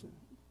 1980s,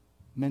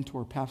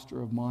 mentor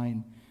pastor of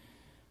mine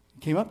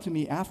came up to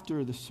me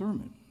after the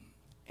sermon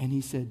and he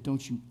said,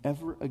 don't you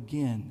ever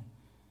again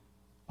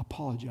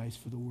apologize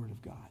for the word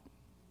of God.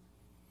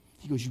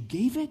 He goes, you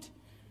gave it,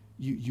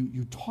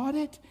 you taught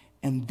it,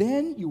 and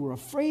then you were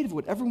afraid of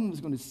what everyone was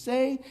going to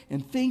say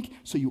and think,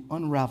 so you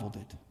unraveled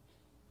it.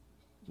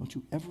 Don't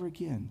you ever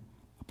again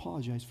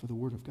apologize for the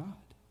word of God.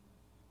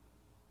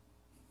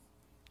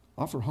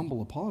 Offer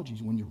humble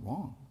apologies when you're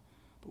wrong,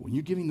 but when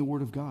you're giving the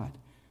word of God,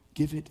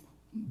 give it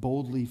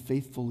boldly,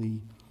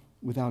 faithfully,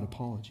 without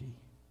apology.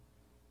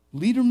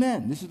 Leader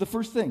men, this is the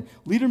first thing.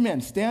 Leader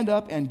men, stand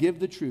up and give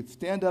the truth.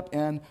 Stand up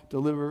and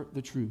deliver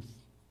the truth.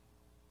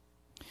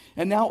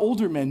 And now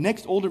older men,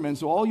 next older men.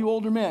 So all you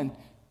older men,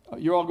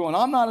 you're all going,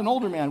 I'm not an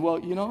older man. Well,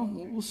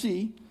 we'll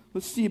see.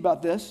 Let's see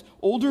about this.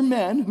 Older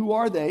men, who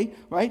are they,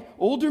 right?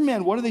 Older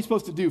men, what are they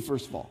supposed to do,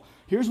 first of all?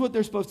 Here's what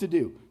they're supposed to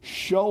do.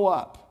 Show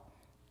up.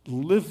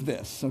 Live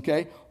this,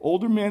 okay?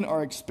 Older men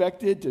are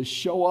expected to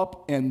show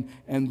up and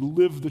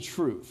live the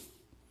truth.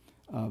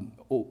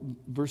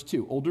 Verse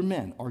 2, older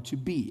men are to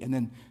be, and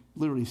then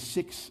literally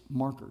 6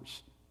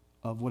 markers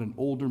of what an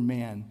older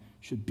man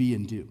should be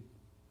and do.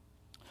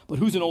 But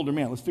who's an older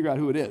man? Let's figure out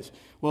who it is.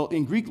 Well,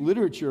 in Greek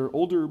literature,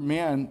 older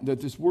man,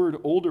 that this word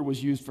older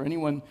was used for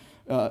anyone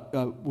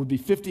would be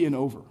 50 and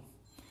over.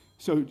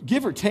 So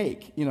give or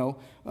take,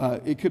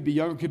 it could be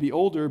younger, it could be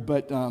older,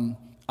 but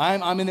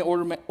I'm in the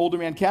older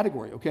man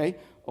category, okay?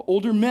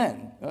 Older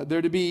men,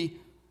 they're to be,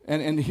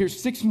 and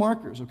here's 6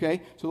 markers,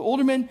 okay? So the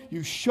older men,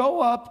 you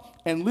show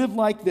up and live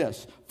like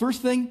this.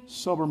 First thing,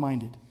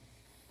 sober-minded.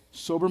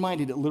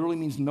 Sober-minded, it literally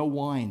means no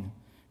wine.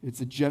 It's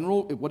a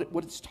general,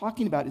 what it's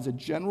talking about is a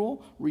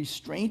general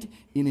restraint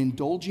in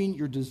indulging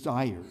your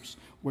desires,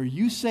 where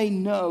you say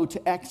no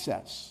to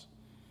excess.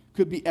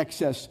 Could be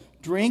excess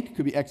drink,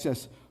 could be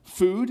excess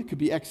food, could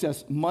be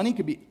excess money,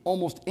 could be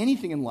almost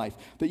anything in life.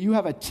 That you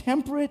have a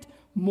temperate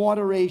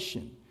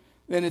moderation.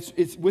 And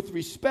it's with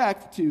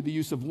respect to the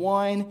use of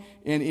wine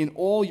and in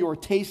all your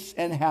tastes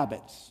and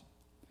habits.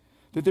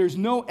 That there's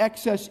no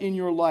excess in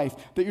your life,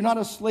 that you're not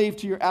a slave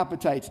to your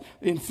appetites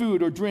in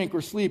food or drink or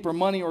sleep or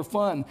money or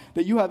fun,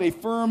 that you have a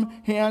firm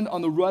hand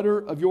on the rudder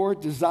of your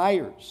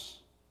desires.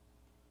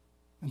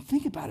 And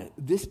think about it,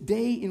 this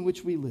day in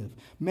which we live,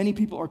 many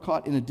people are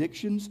caught in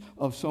addictions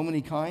of so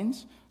many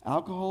kinds: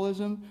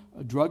 alcoholism,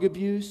 drug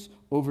abuse,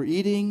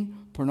 overeating,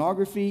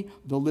 pornography,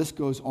 the list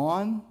goes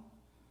on.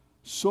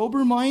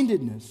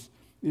 Sober-mindedness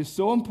is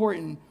so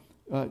important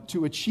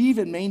to achieve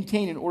and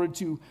maintain in order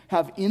to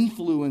have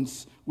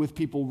influence with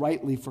people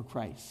rightly for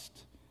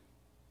Christ.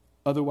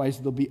 Otherwise,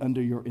 they'll be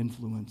under your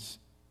influence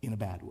in a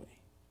bad way.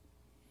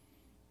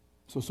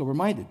 So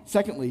sober-minded.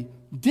 Secondly,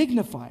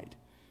 dignified.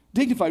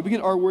 Dignified, we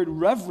get our word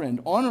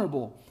reverend,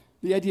 honorable.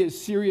 The idea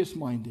is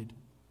serious-minded.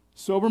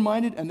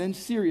 Sober-minded and then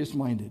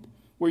serious-minded,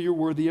 where you're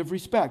worthy of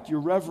respect. You're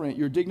reverent,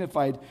 you're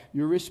dignified,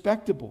 you're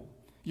respectable.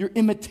 You're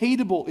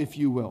imitatable, if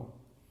you will.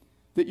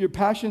 That your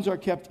passions are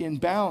kept in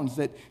bounds,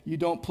 that you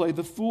don't play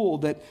the fool,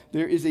 that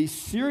there is a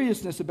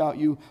seriousness about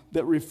you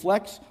that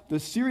reflects the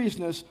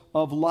seriousness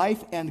of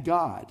life and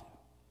God.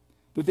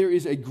 That there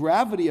is a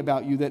gravity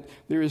about you, that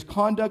there is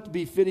conduct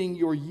befitting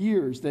your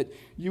years, that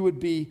you would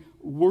be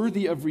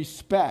worthy of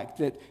respect,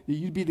 that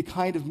you'd be the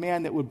kind of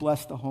man that would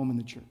bless the home and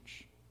the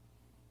church.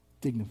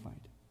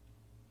 Dignified.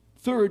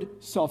 Third,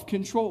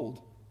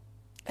 self-controlled.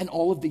 And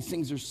all of these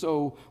things are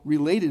so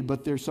related,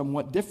 but they're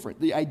somewhat different.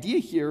 The idea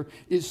here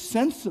is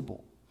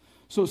sensible.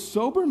 So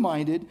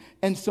sober-minded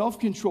and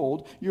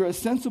self-controlled, you're a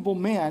sensible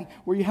man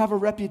where you have a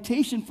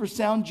reputation for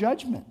sound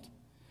judgment.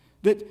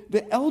 That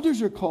the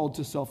elders are called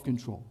to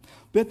self-control.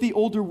 That the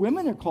older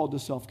women are called to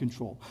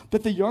self-control.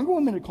 That the younger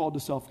women are called to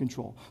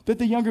self-control. That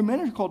the younger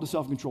men are called to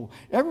self-control.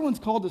 Everyone's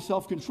called to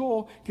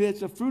self-control because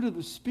it's a fruit of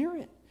the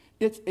Spirit.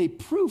 It's a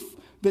proof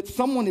that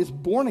someone is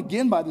born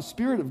again by the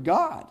Spirit of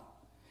God.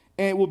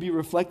 And it will be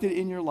reflected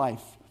in your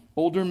life.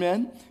 Older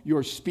men,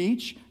 your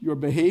speech, your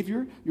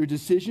behavior, your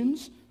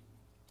decisions.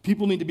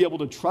 People need to be able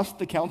to trust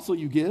the counsel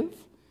you give.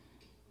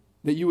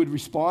 That you would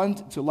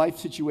respond to life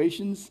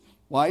situations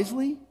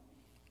wisely,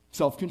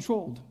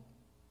 self-controlled.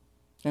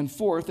 And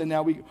fourth, and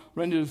now we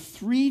run into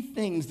three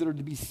things that are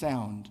to be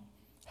sound,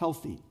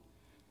 healthy.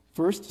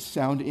 First,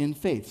 sound in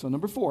faith. So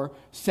number 4,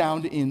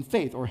 sound in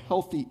faith or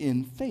healthy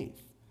in faith.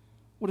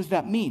 What does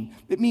that mean?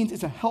 It means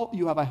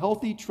you have a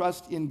healthy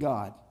trust in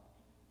God.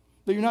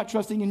 That you're not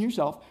trusting in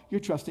yourself,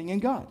 you're trusting in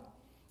God.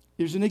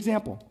 Here's an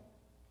example.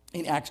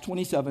 In Acts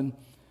 27,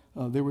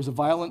 there was a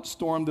violent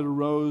storm that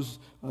arose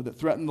that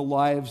threatened the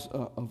lives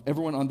of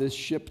everyone on this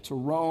ship to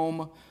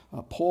Rome.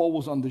 Paul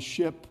was on the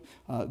ship.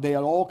 They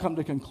had all come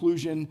to the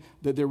conclusion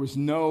that there was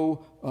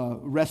no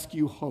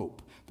rescue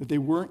hope, that they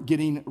weren't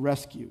getting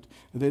rescued,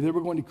 that they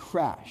were going to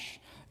crash.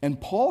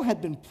 And Paul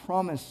had been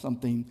promised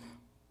something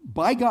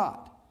by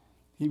God.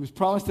 He was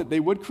promised that they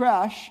would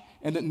crash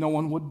and that no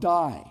one would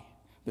die,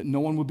 that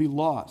no one would be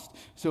lost.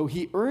 So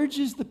he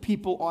urges the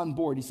people on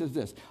board. He says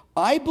this,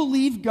 I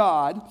believe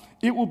God,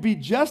 it will be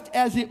just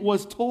as it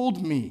was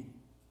told me.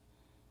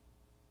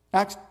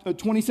 Acts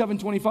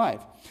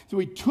 27:25. So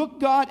he took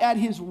God at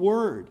his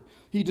word.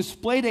 He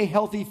displayed a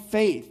healthy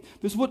faith.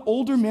 This is what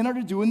older men are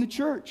to do in the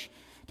church.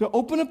 To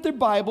open up their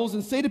Bibles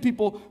and say to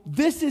people,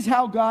 this is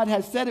how God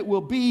has said it will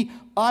be.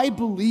 I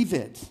believe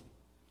it.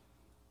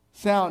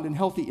 Sound and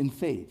healthy in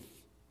faith.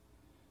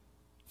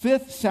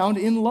 Fifth, sound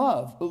in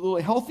love,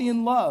 healthy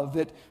in love,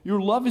 that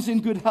your love is in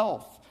good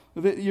health,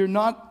 that you're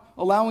not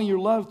allowing your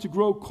love to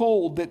grow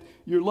cold, that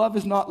your love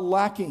is not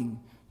lacking,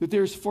 that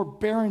there's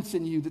forbearance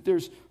in you, that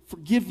there's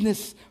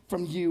forgiveness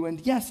from you,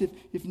 and yes,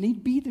 if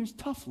need be, there's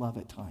tough love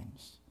at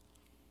times.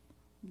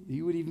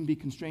 You would even be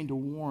constrained to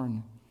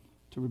warn,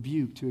 to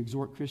rebuke, to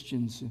exhort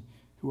Christians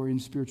who are in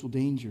spiritual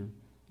danger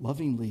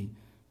lovingly,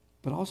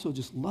 but also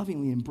just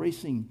lovingly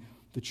embracing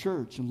the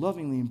church and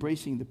lovingly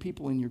embracing the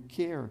people in your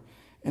care.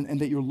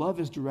 And that your love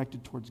is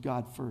directed towards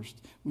God first.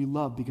 We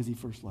love because he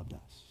first loved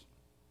us.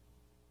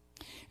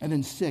 And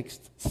then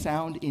sixth,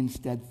 sound in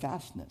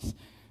steadfastness.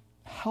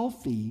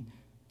 Healthy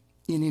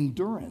in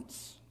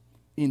endurance,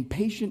 in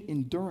patient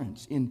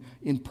endurance,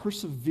 in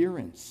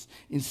perseverance,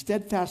 in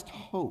steadfast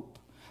hope.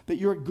 That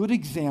you're a good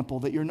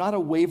example, that you're not a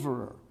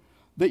waverer,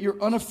 that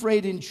you're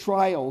unafraid in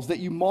trials, that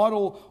you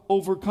model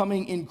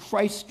overcoming in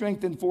Christ's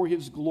strength and for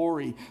his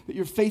glory, that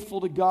you're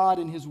faithful to God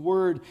and his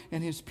word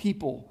and his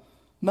people.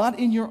 Not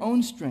in your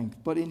own strength,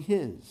 but in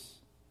his.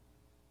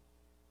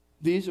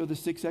 These are the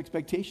 6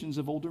 expectations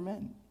of older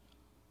men.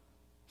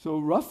 So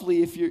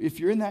roughly, if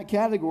you're in that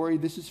category,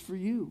 this is for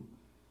you.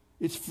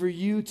 It's for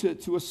you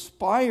to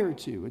aspire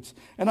to.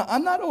 And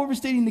I'm not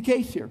overstating the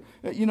case here.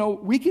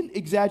 We can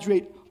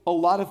exaggerate a a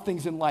lot of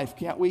things in life,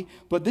 can't we?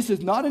 But this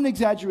is not an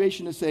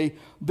exaggeration to say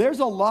there's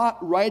a lot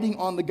riding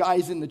on the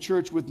guys in the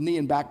church with knee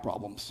and back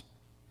problems.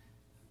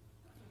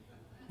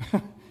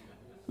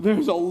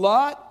 There's a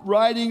lot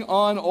riding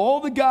on all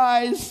the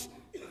guys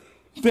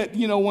that,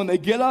 when they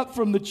get up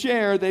from the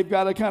chair, they've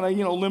got to kind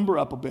of, limber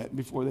up a bit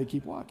before they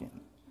keep walking.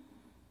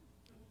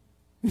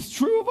 It's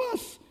true of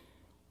us.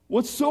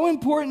 What's so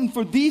important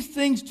for these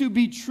things to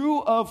be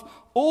true of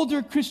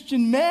older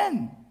Christian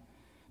men?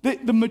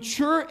 The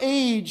mature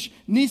age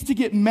needs to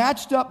get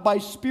matched up by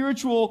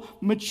spiritual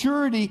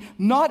maturity,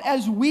 not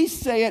as we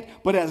say it,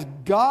 but as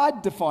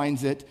God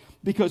defines it,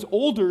 because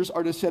olders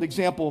are to set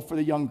example for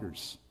the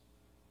youngers.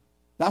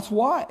 That's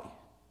why.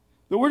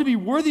 That we're to be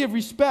worthy of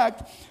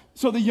respect.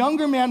 So the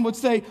younger man would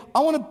say, I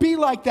want to be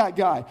like that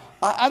guy.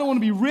 I don't want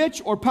to be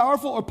rich or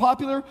powerful or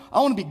popular. I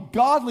want to be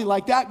godly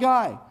like that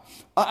guy.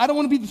 I don't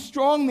want to be the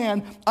strong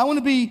man. I want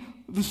to be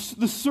the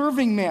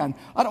serving man.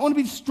 I don't want to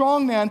be the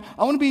strong man.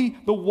 I want to be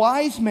the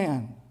wise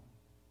man.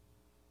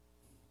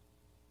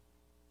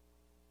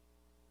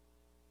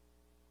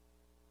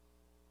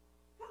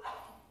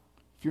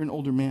 If you're an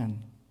older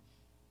man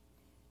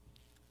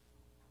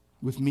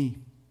with me,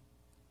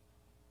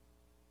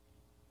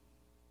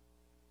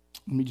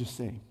 let me just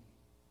say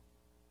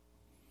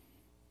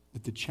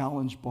that the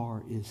challenge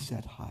bar is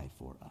set high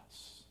for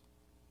us,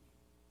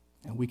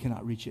 and we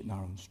cannot reach it in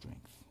our own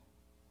strength.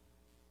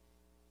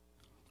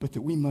 But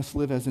that we must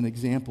live as an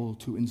example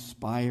to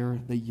inspire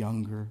the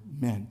younger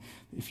men.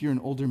 If you're an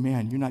older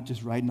man, you're not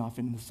just riding off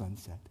into the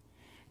sunset.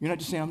 You're not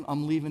just saying,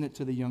 I'm leaving it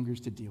to the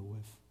youngers to deal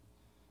with.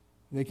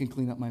 They can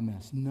clean up my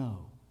mess.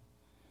 No.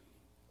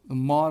 A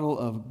model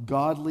of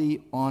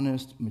godly,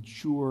 honest,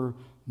 mature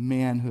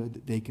manhood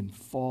that they can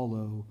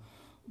follow,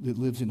 that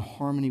lives in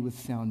harmony with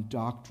sound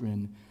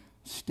doctrine,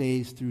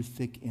 stays through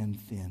thick and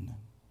thin.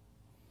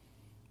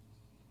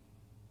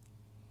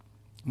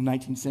 In the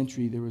 19th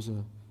century, there was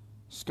a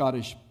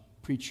Scottish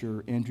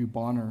preacher, Andrew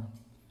Bonner,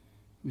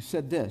 who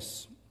said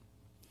this: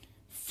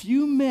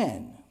 few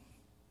men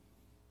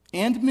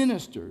and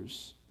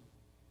ministers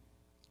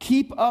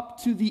keep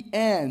up to the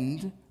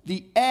end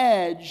the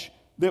edge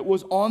that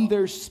was on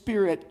their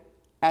spirit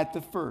at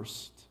the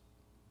first.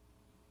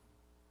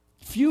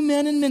 Few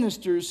men and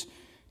ministers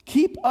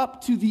keep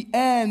up to the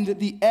end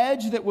the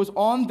edge that was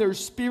on their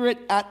spirit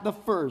at the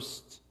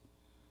first.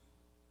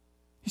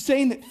 He's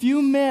saying that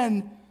few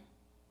men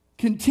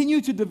continue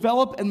to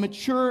develop and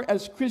mature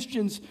as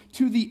Christians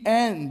to the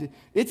end.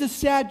 It's a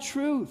sad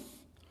truth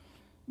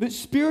that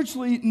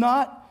spiritually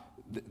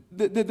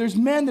that there's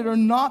men that are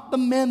not the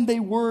men they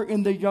were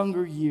in their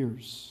younger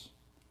years.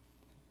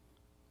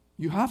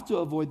 You have to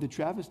avoid the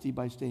travesty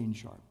by staying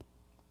sharp.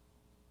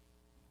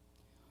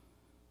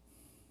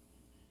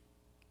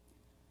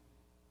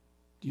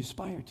 Do you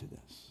aspire to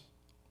this?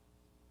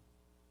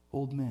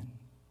 Old men,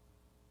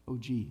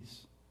 OGs,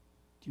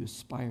 do you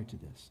aspire to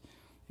this?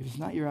 If it's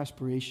not your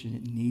aspiration,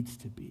 it needs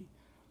to be.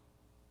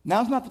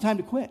 Now's not the time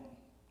to quit.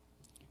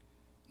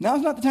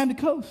 Now's not the time to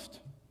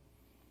coast.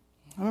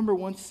 I remember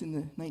once in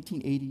the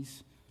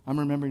 1980s, I'm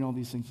remembering all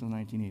these things from the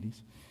 1980s.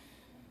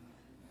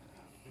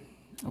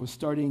 I was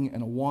starting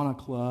an Awana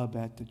club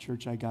at the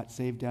church I got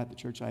saved at, the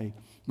church I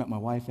met my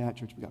wife at,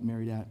 church we got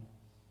married at.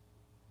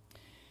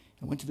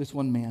 I went to this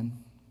one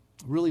man,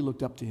 really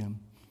looked up to him,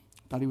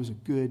 thought he was a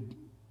good,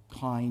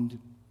 kind,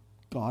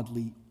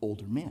 godly,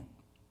 older man.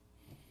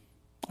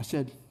 I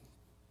said,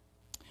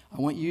 I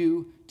want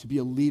you to be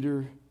a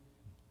leader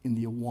in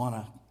the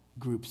Awana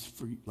groups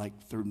for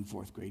like 3rd and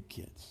 4th grade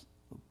kids,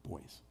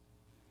 boys.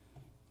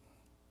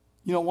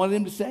 You know what I wanted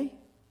him to say?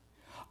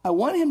 I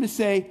wanted him to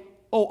say,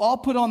 oh, I'll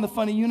put on the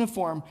funny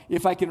uniform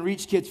if I can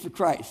reach kids for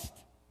Christ.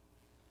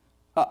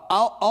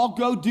 I'll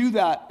go do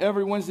that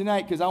every Wednesday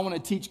night because I want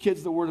to teach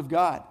kids the Word of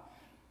God.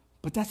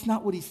 But that's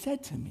not what he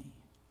said to me.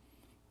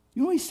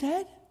 You know what he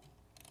said?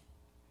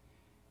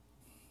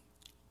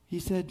 He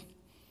said,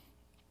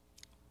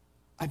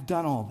 I've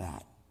done all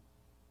that.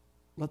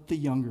 Let the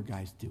younger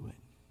guys do it.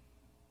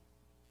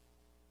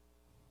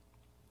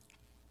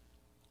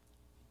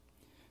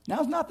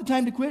 Now's not the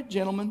time to quit,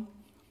 gentlemen.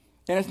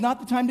 And it's not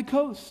the time to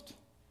coast.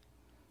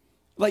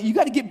 Like, you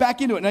got to get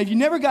back into it. Now, if you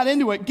never got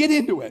into it, get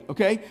into it,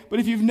 okay? But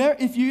if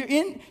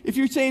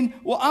you're saying,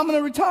 well, I'm going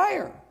to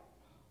retire.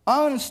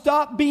 I'm going to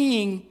stop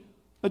being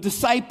a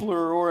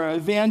discipler or an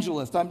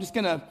evangelist. I'm just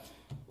going to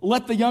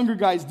let the younger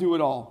guys do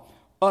it all.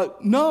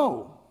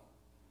 No.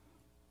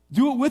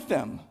 Do it with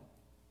them.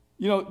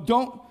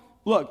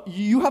 Look,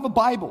 you have a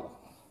Bible.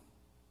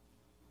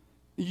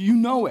 You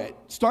know it.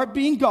 Start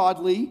being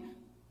godly.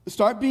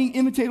 Start being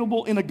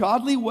imitatable in a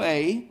godly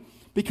way,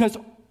 because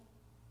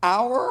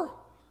our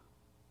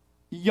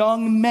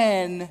young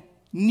men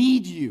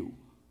need you.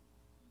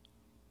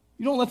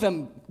 You don't let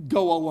them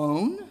go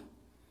alone.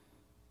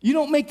 You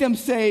don't make them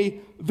say,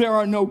 there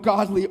are no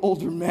godly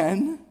older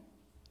men.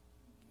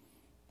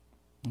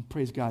 And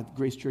praise God,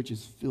 Grace Church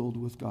is filled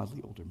with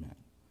godly older men.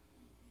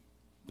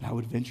 But I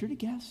would venture to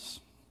guess,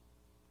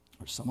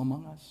 or some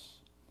among us,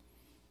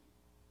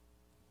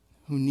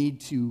 who need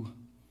to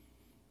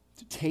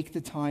take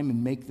the time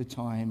and make the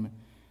time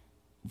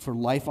for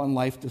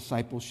life-on-life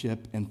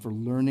discipleship and for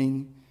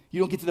learning. You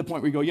don't get to the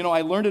point where you go,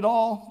 I learned it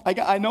all.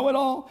 I know it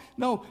all.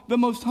 No, the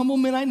most humble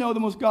men I know, the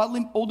most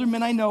godly older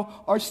men I know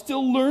are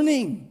still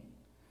learning.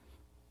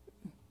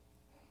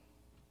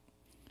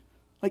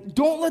 Like,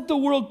 don't let the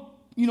world,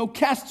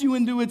 cast you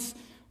into its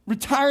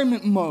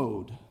retirement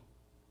mode.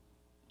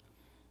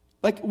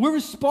 Like, we're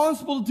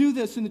responsible to do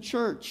this in the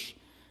church.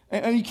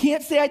 And you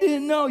can't say, I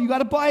didn't know. You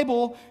got a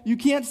Bible. You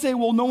can't say,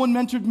 well, no one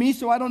mentored me,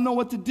 so I don't know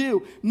what to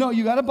do. No,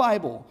 you got a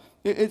Bible.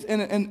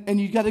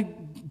 And you got to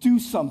do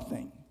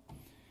something.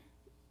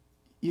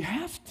 You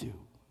have to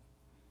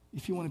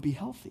if you want to be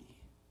healthy.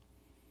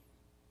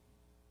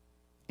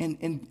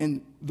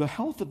 And the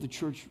health of the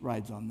church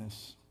rides on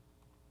this.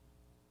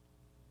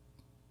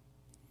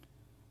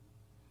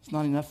 It's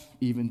not enough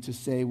even to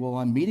say, well,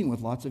 I'm meeting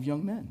with lots of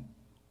young men.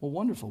 Well,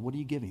 wonderful. What are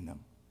you giving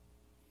them?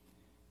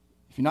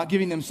 If you're not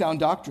giving them sound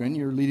doctrine,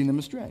 you're leading them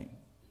astray.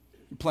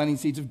 You're planting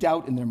seeds of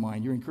doubt in their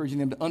mind. You're encouraging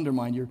them to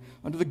undermine. You're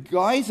under the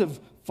guise of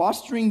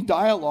fostering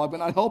dialogue, but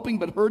not helping,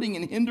 but hurting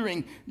and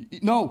hindering.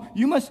 No,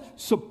 you must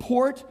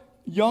support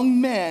young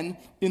men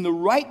in the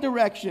right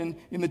direction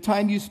in the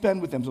time you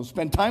spend with them. So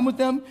spend time with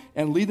them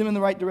and lead them in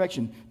the right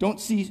direction. Don't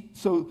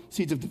sow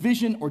seeds of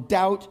division or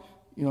doubt.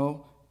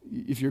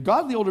 If you're a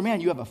godly older man,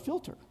 you have a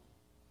filter.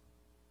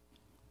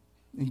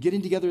 And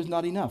getting together is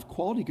not enough.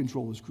 Quality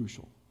control is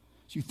crucial.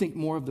 So you think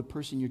more of the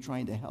person you're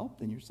trying to help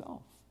than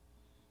yourself.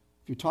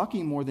 If you're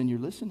talking more than you're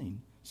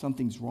listening,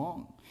 something's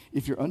wrong.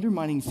 If you're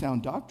undermining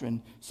sound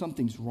doctrine,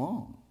 something's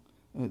wrong.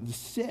 The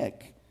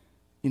sick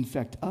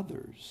infect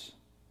others.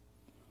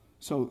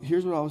 So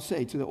here's what I would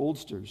say to the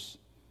oldsters.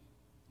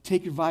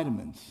 Take your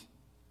vitamins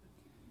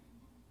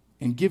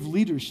and give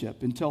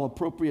leadership until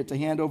appropriate to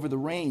hand over the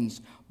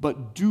reins,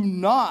 but do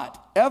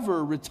not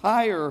ever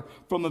retire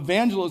from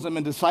evangelism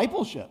and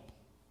discipleship.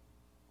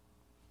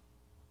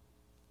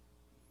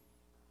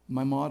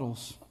 My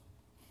models.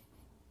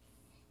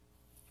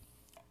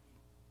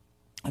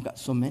 I've got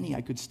so many.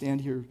 I could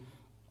stand here.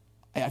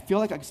 I feel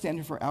like I could stand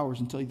here for hours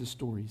and tell you the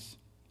stories.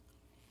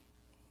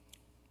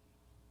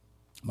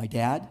 My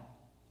dad,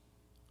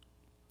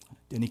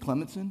 Denny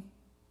Clementson,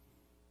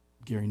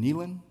 Gary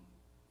Nealon,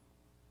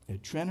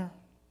 Ed Trenner,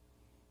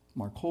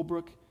 Mark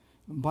Holbrook.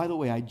 And by the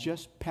way, I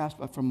just passed,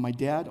 from my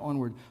dad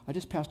onward, I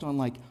just passed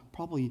on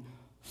probably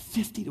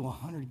 50 to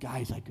 100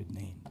 guys I could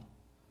name.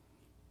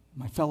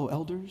 My fellow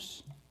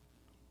elders,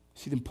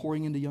 see them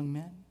pouring into young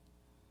men.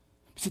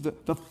 See,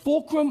 the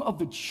fulcrum of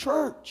the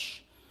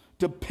church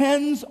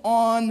depends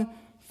on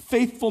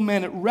faithful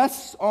men. It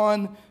rests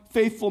on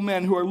faithful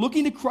men who are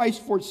looking to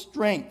Christ for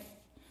strength,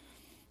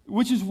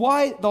 which is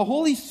why the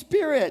Holy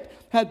Spirit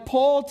had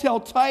Paul tell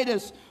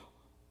Titus,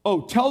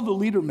 tell the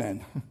leader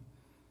men.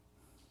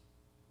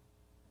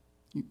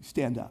 You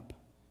stand up.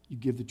 You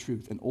give the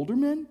truth. And older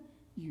men,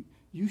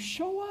 you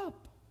show up.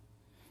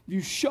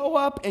 You show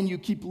up and you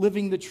keep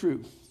living the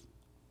truth.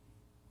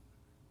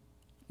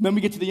 Then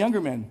we get to the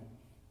younger men.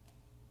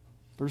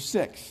 Verse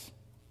 6.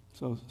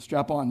 So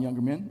strap on,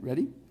 younger men.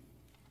 Ready?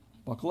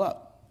 Buckle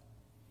up.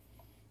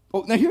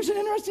 Now here's an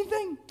interesting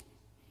thing.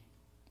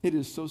 It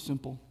is so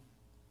simple.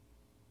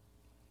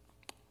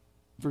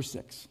 Verse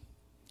 6.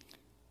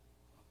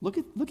 Look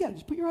at it.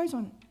 Just put your eyes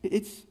on it.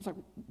 It's like,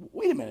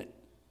 wait a minute.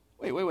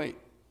 Wait.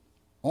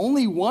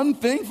 Only one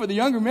thing for the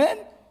younger men?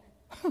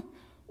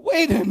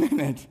 Wait a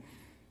minute.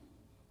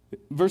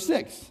 Verse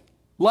 6.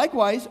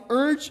 Likewise,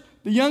 urge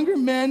the younger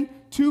men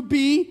to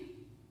be,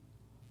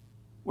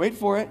 wait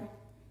for it,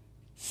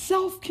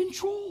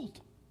 self-controlled.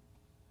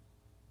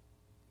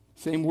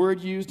 Same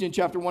word used in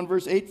chapter 1,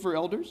 verse 8 for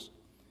elders.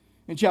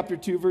 In chapter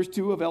 2, verse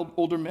 2 of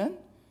older men.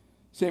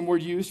 Same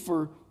word used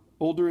for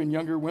older and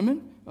younger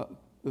women.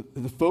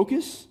 The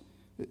focus,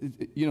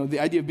 the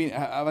idea of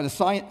having a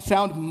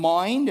sound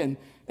mind and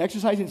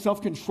exercising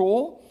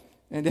self-control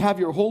and to have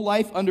your whole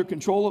life under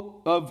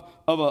control of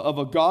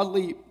a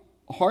godly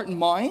heart and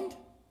mind.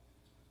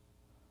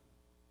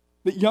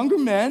 That younger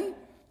men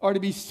are to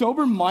be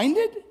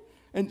sober-minded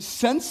and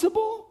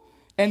sensible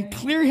and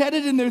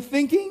clear-headed in their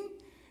thinking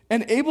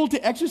and able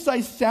to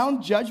exercise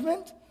sound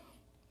judgment.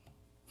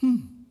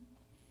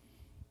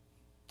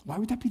 Why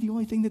would that be the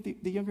only thing that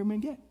the younger men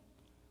get?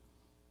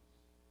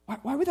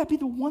 Why would that be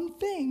the one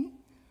thing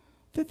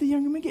that the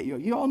younger men get?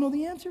 You all know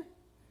the answer?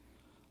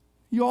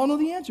 You all know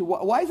the answer.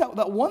 Why is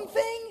that one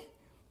thing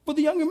for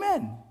the younger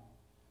men?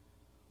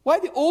 Why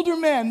the older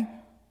men,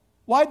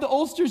 why the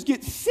oldsters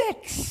get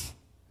 6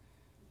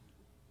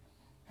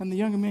 and the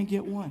younger men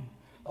get 1?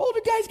 Older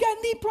guys got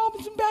knee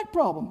problems and back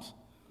problems.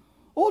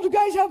 Older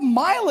guys have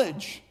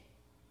mileage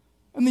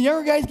and the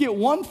younger guys get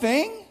one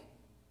thing?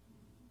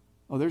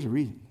 There's a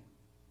reason.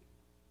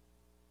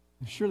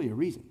 There's surely a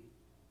reason.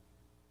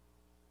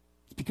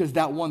 It's because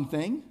that one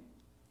thing,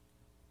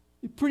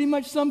 it pretty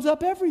much sums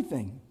up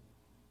everything.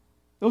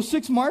 Those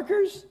 6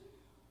 markers,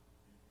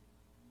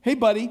 hey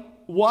buddy,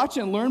 watch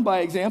and learn by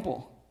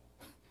example.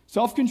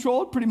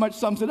 Self-controlled pretty much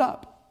sums it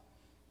up.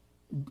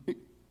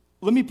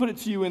 Let me put it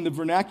to you in the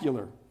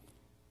vernacular.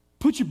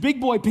 Put your big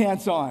boy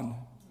pants on.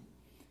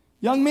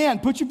 Young man,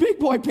 put your big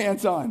boy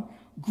pants on.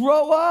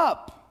 Grow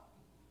up.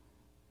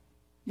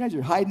 You guys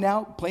are hiding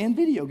out playing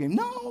video games.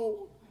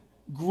 No.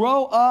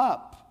 Grow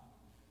up.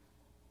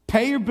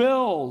 Pay your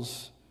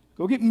bills.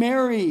 Go get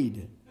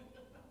married.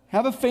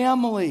 Have a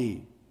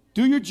family.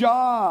 Do your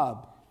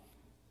job.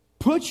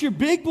 Put your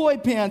big boy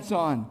pants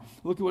on.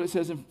 Look at what it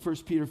says in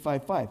 1 Peter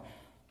 5:5.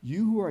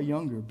 You who are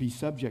younger, be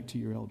subject to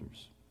your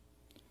elders.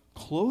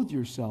 Clothe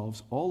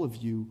yourselves, all of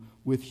you,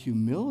 with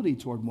humility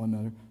toward one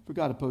another. For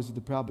God opposes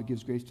the proud, but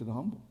gives grace to the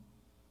humble.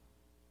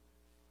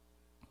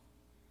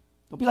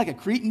 Don't be like a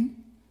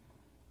Cretan.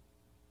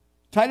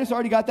 Titus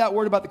already got that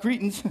word about the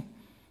Cretans.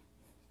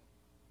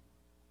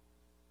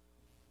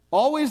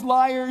 Always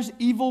liars,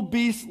 evil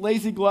beasts,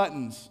 lazy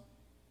gluttons.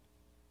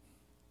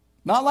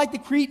 Not like the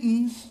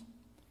Cretans.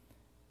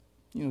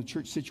 You know, the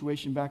church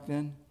situation back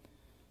then,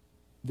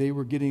 they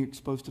were getting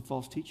exposed to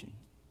false teaching.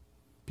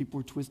 People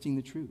were twisting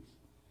the truth.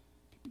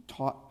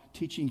 People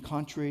teaching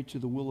contrary to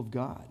the will of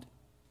God.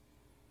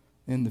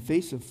 In the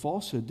face of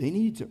falsehood, they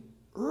needed to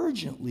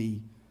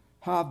urgently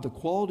have the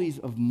qualities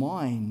of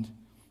mind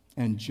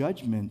and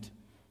judgment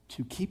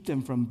to keep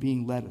them from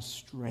being led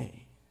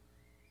astray.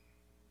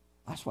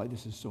 That's why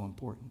this is so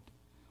important.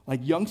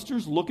 Like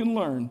youngsters, look and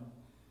learn.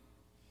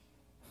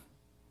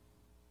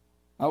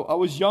 I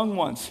was young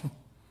once.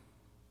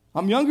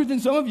 I'm younger than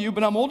some of you,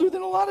 but I'm older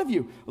than a lot of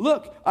you.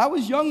 Look, I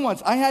was young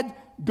once. I had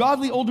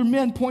godly older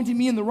men pointing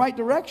me in the right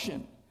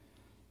direction.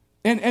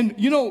 And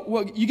you know,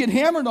 what you get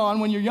hammered on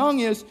when you're young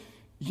is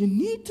you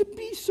need to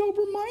be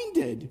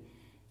sober-minded.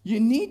 You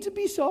need to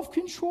be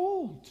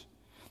self-controlled.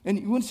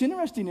 And what's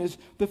interesting is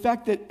the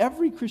fact that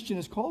every Christian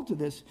is called to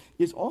this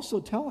is also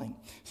telling.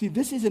 See,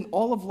 this is an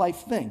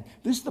all-of-life thing.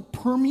 This is the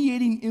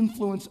permeating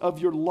influence of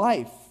your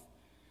life.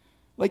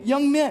 Like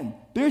young men,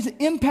 there's an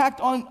impact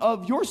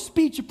of your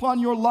speech upon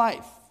your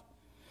life.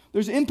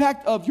 There's an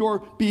impact of your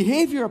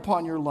behavior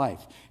upon your life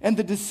and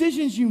the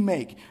decisions you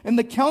make and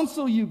the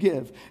counsel you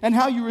give and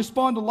how you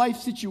respond to life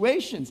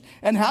situations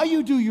and how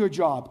you do your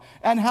job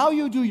and how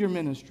you do your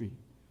ministry.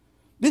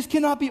 This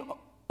cannot be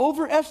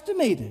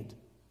overestimated.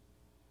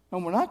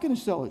 And we're not going to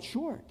sell it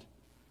short.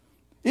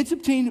 It's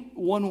obtained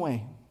one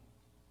way.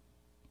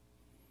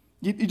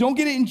 You don't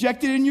get it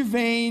injected in your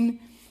vein.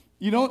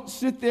 You don't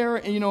sit there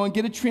and, and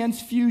get a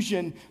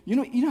transfusion. You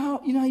know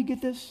how you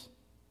get this?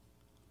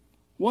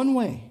 One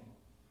way.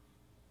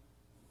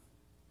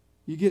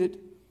 You get it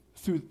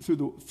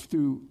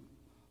through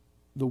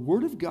the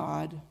Word of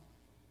God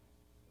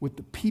with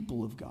the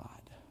people of God.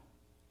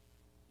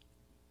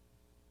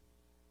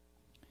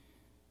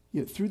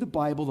 You get through the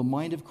Bible, the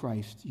mind of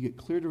Christ, you get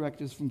clear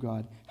directives from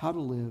God, how to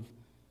live,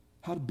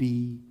 how to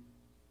be,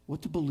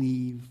 what to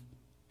believe,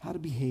 how to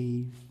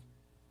behave.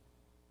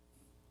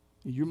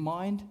 Your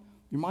mind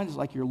is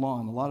like your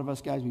lawn. A lot of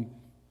us guys, we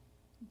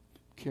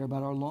care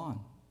about our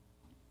lawn.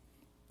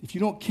 If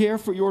you don't care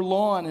for your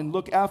lawn and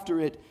look after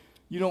it,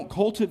 you don't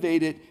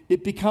cultivate it,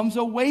 it becomes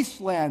a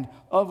wasteland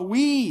of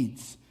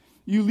weeds.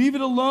 You leave it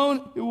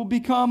alone, it will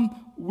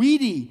become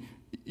weedy.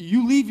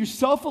 You leave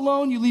yourself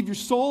alone, you leave your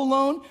soul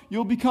alone,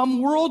 you'll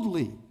become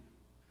worldly.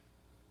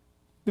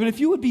 But if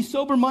you would be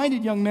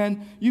sober-minded, young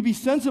men, you'd be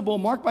sensible,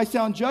 marked by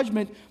sound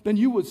judgment, then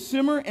you would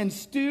simmer and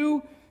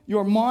stew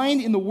your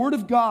mind in the Word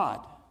of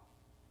God.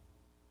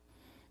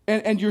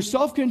 And your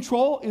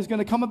self-control is going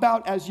to come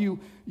about as you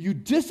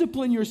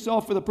discipline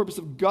yourself for the purpose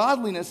of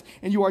godliness,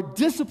 and you are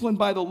disciplined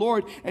by the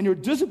Lord, and you're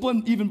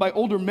disciplined even by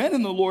older men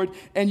in the Lord,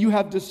 and you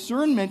have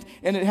discernment,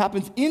 and it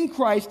happens in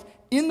Christ,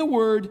 in the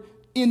Word,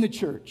 in the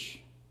church.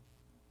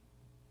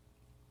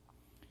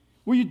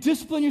 Where you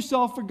discipline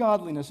yourself for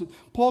godliness.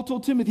 Paul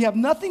told Timothy, have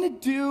nothing to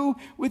do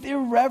with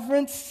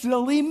irreverent,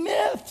 silly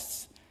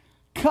myths.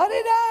 Cut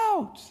it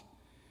out.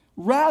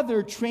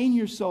 Rather, train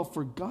yourself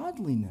for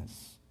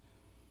godliness.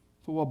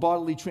 For while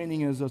bodily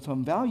training is of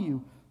some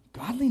value,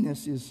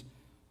 godliness is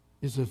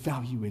of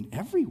value in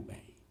every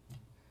way,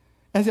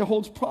 as it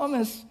holds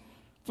promise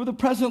for the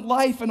present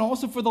life and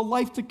also for the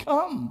life to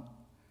come.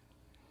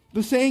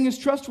 The saying is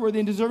trustworthy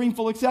and deserving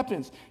full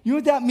acceptance. You know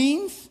what that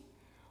means?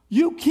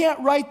 You can't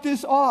write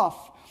this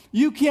off.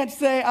 You can't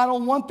say, I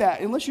don't want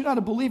that, unless you're not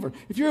a believer.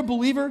 If you're a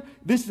believer,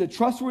 this is a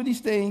trustworthy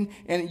saying,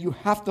 and you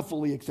have to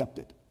fully accept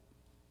it.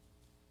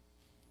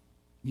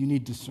 You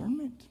need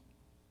discernment.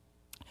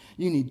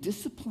 You need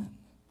discipline.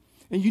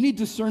 And you need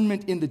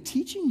discernment in the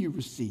teaching you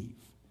receive.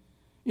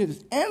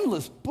 There's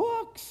endless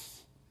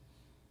books.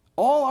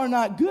 All are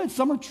not good.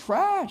 Some are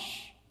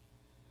trash.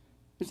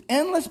 There's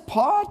endless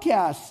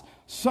podcasts.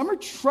 Some are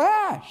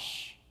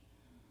trash.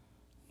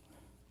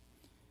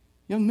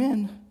 Young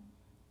men,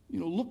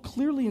 look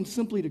clearly and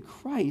simply to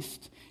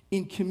Christ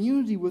in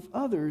community with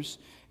others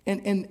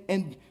and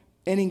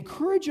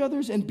encourage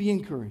others and be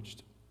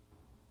encouraged.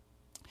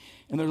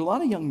 And there's a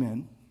lot of young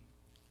men,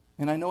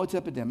 and I know it's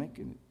epidemic,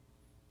 and it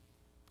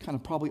kind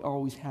of probably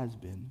always has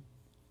been.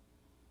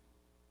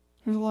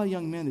 There's a lot of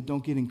young men that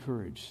don't get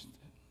encouraged.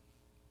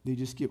 They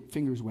just get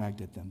fingers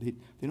wagged at them.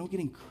 They don't get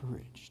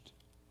encouraged.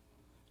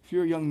 If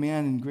you're a young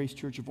man in Grace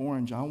Church of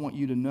Orange, I want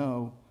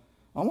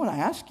to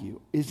ask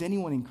you, is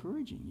anyone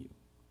encouraging you?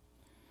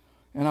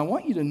 And I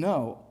want you to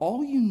know,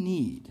 all you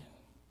need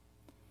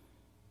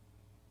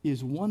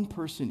is one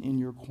person in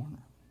your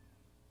corner.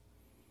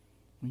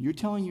 When you're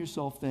telling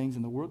yourself things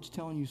and the world's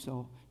telling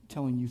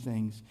you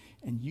things,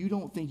 and you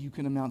don't think you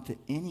can amount to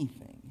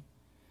anything,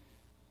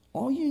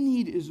 all you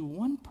need is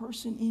one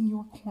person in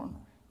your corner.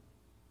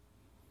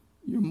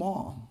 Your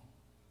mom,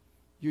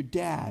 your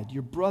dad,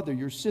 your brother,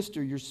 your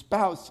sister, your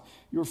spouse,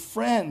 your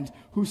friend,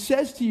 who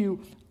says to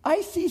you,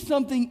 I see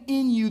something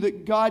in you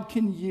that God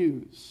can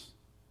use.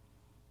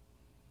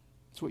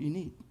 That's what you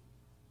need.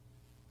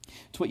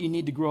 It's what you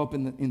need to grow up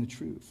in the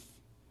truth.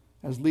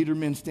 As leader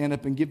men stand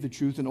up and give the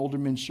truth, and older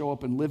men show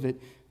up and live it,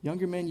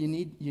 younger men, you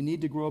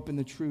need to grow up in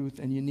the truth,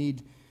 and you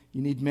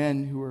need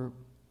men who are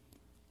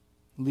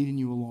leading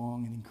you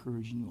along and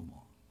encouraging you along.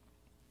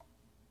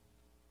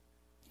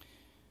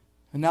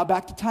 And now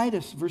back to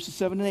Titus, verses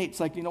 7 and 8.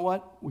 It's like, you know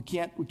what? We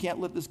can't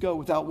let this go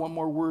without one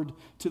more word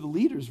to the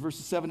leaders,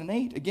 verses 7 and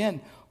 8. Again,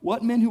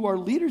 what men who are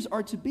leaders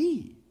are to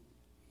be.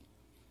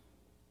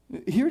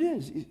 Here it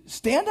is.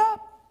 Stand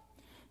up.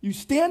 You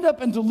stand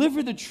up and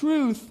deliver the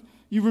truth.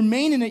 You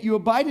remain in it. You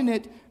abide in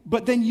it.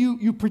 But then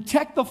you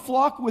protect the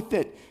flock with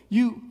it.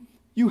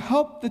 You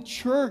help the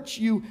church.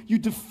 You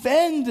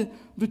defend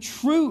the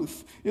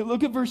truth.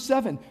 Look at verse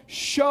 7.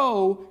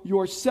 Show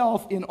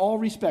yourself in all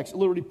respects.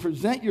 Literally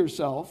present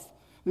yourself.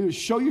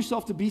 Show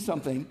yourself to be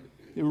something,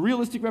 a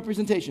realistic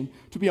representation,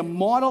 to be a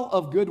model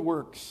of good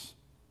works.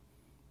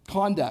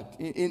 Conduct.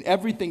 In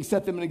everything,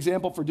 set them an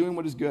example for doing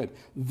what is good.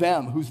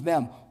 Them. Who's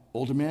them?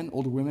 Older men,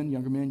 older women,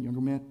 younger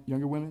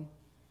women.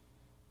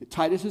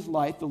 Titus's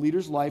life, the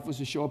leader's life, was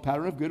to show a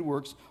pattern of good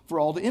works for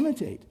all to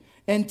imitate.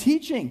 And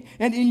teaching.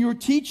 And in your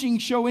teaching,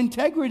 show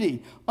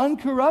integrity,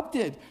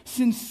 uncorrupted,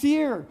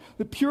 sincere,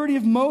 the purity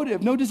of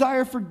motive, no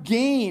desire for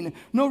gain,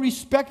 no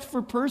respect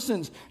for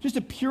persons, just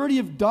a purity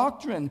of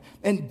doctrine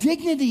and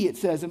dignity, it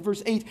says in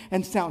verse 8,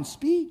 and sound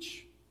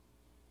speech.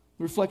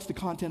 It reflects the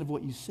content of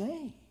what you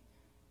say.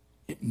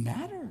 It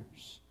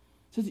matters.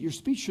 It says that your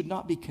speech should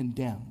not be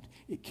condemned.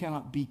 It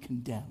cannot be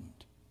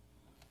condemned.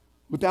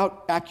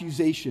 Without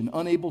accusation,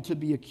 unable to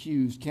be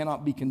accused,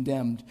 cannot be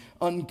condemned.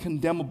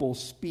 Uncondemnable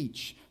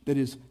speech that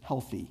is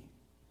healthy.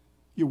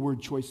 Your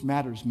word choice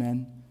matters,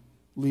 men,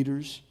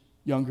 leaders,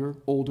 younger,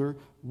 older.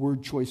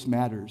 Word choice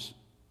matters.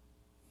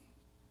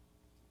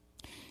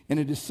 And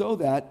it is so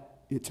that,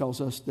 it tells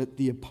us, that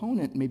the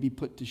opponent may be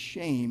put to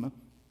shame,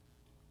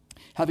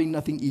 having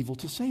nothing evil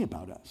to say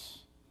about us.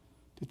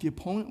 That the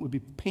opponent would be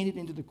painted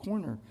into the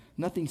corner.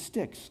 Nothing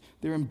sticks.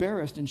 They're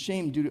embarrassed and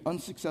shamed due to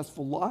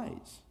unsuccessful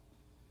lies.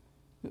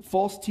 That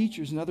false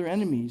teachers and other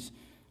enemies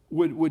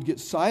would get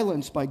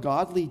silenced by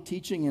godly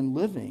teaching and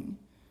living.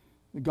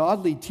 The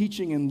godly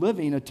teaching and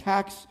living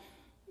attacks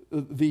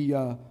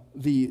the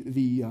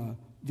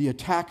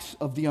attacks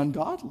of the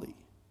ungodly.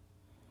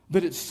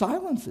 But it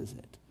silences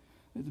it.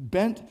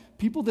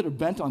 People that are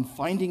bent on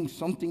finding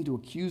something to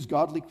accuse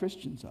godly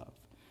Christians of.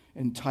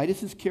 And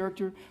Titus's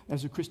character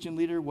as a Christian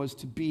leader was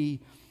to be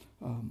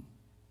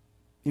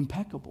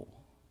impeccable.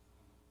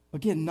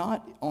 Again,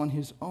 not on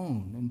his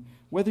own. And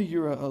whether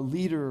you're a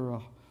leader,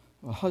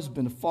 a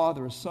husband, a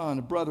father, a son,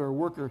 a brother, a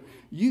worker,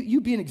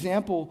 you be an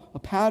example, a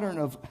pattern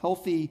of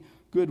healthy,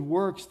 good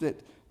works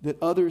that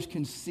others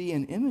can see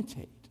and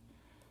imitate.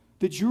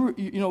 That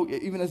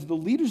even as the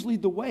leaders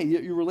lead the way,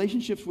 your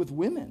relationships with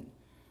women,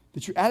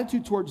 that your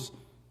attitude towards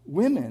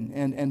women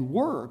and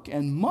work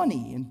and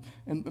money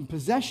and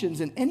possessions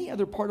and any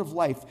other part of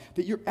life,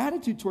 that your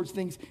attitude towards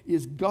things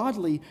is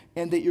godly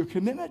and that your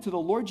commitment to the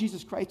Lord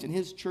Jesus Christ and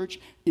his church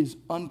is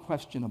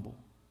unquestionable.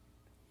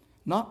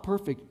 Not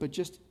perfect, but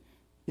just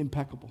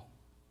impeccable.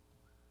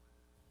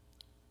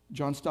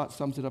 John Stott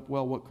sums it up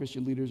well, what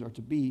Christian leaders are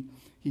to be.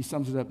 He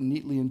sums it up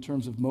neatly in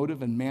terms of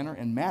motive and manner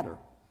and matter.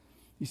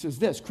 He says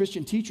this: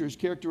 Christian teachers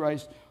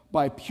characterized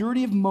by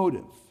purity of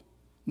motive,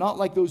 not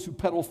like those who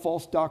peddle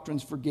false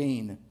doctrines for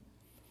gain,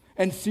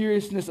 and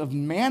seriousness of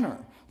manner.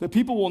 The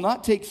people will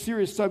not take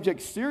serious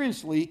subjects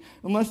seriously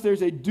unless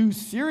there's a due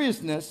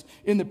seriousness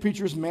in the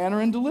preacher's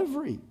manner and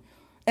delivery,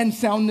 and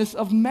soundness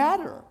of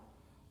matter.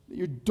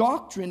 Your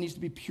doctrine needs to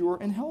be pure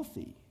and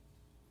healthy.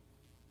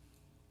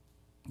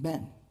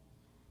 Men,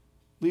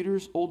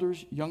 leaders,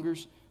 olders,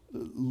 youngers,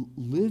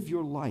 live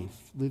your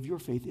life, live your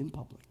faith in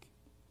public.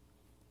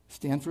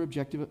 Stand for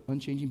objective,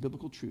 unchanging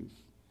biblical truth.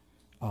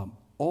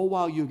 All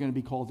while you're going to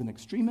be called an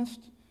extremist,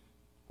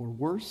 or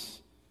worse,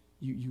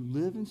 you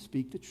live and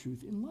speak the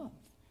truth in love,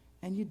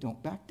 and you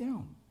don't back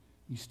down.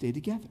 You stay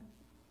together.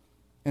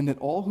 And that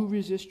all who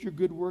resist your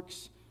good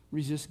works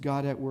resist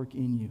God at work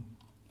in you.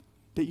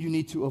 That you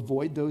need to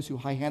avoid those who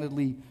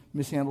high-handedly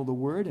mishandle the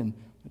word and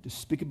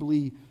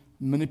despicably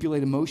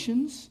manipulate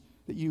emotions.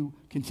 That you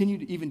continue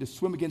to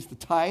swim against the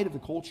tide of the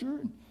culture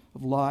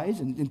of lies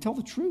and tell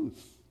the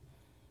truth.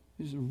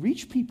 Is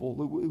reach people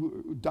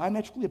who are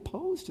diametrically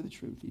opposed to the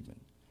truth even.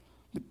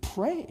 But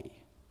pray.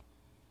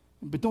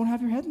 But don't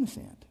have your head in the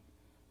sand.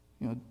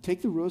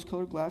 Take the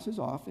rose-colored glasses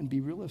off and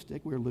be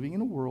realistic. We're living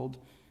in a world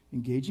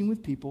engaging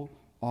with people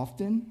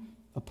often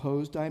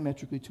opposed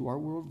diametrically to our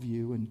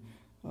worldview, and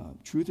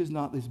truth is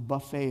not this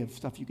buffet of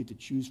stuff you get to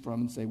choose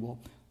from and say, well,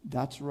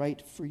 that's right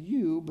for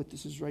you, but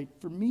this is right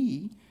for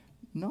me.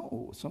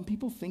 No, some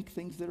people think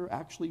things that are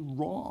actually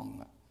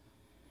wrong.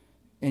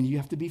 And you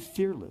have to be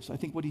fearless. I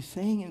think what he's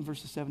saying in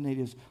verses 7 and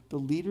 8 is the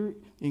leader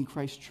in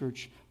Christ's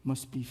church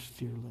must be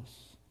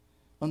fearless,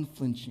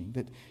 unflinching.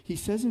 That he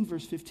says in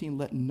verse 15,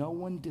 let no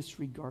one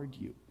disregard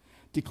you.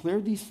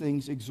 Declare these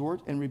things,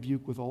 exhort and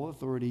rebuke with all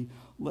authority.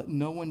 Let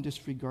no one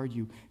disregard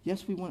you.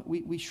 Yes,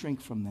 we shrink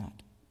from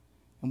that,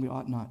 and we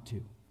ought not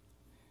to.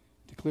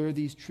 Declare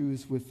these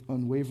truths with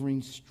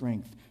unwavering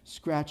strength.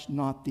 Scratch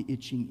not the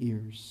itching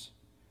ears.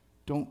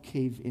 Don't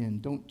cave in.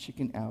 Don't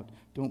chicken out.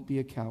 Don't be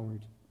a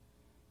coward.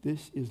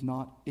 This is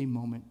not a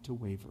moment to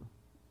waver.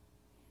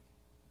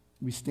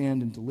 We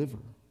stand and deliver.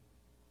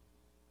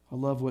 I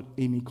love what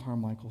Amy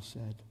Carmichael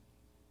said.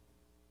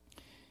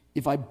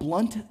 If I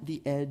blunt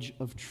the edge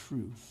of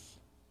truth,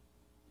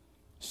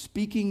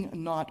 speaking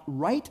not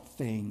right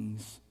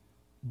things,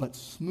 but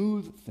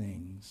smooth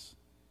things,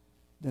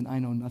 then I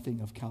know nothing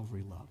of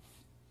Calvary love.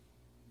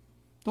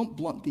 Don't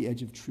blunt the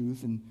edge of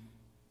truth and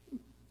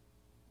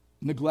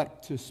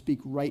neglect to speak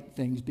right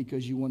things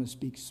because you want to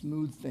speak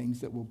smooth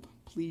things that will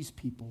please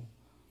people,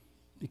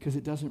 because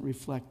it doesn't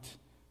reflect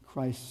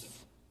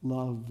Christ's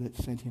love that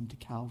sent him to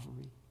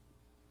Calvary.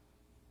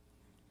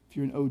 If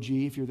you're an OG,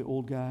 if you're the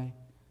old guy,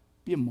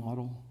 be a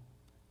model.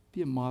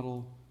 Be a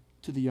model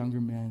to the younger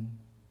men.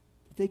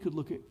 That they could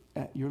look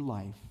at your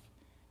life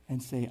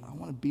and say, I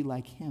want to be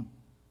like him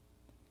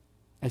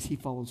as he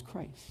follows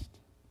Christ.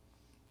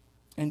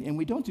 And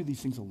we don't do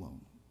these things alone.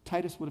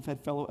 Titus would have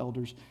had fellow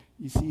elders.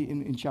 You see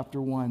in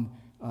chapter 1,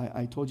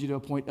 I told you to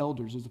appoint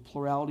elders. There's a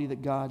plurality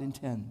that God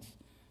intends.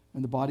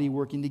 And the body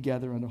working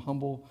together under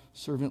humble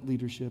servant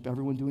leadership,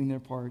 everyone doing their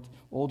part,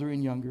 older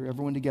and younger,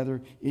 everyone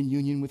together in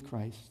union with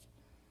Christ.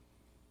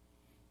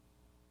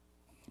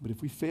 But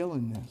if we fail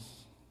in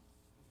this,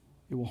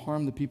 it will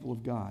harm the people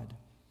of God.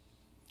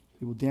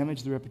 It will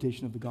damage the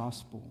reputation of the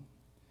gospel.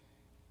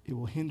 It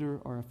will hinder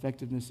our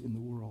effectiveness in the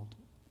world.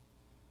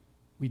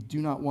 We do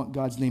not want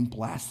God's name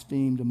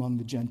blasphemed among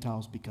the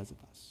Gentiles because of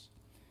us.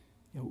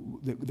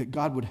 That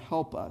God would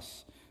help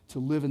us to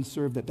live and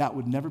serve, that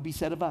would never be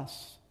said of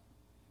us.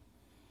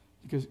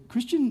 Because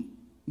Christian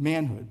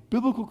manhood,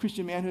 biblical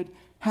Christian manhood,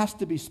 has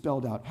to be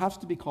spelled out, has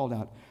to be called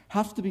out,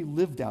 has to be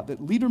lived out.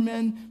 That leader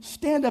men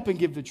stand up and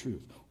give the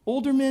truth.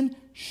 Older men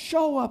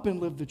show up and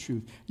live the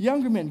truth.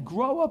 Younger men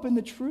grow up in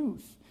the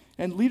truth.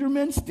 And leader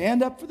men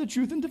stand up for the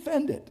truth and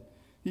defend it.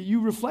 You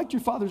reflect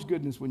your Father's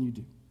goodness when you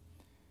do.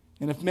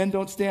 And if men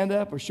don't stand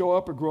up or show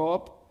up or grow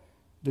up,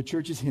 the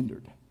church is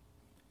hindered.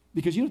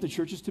 Because you know what the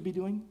church is to be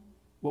doing?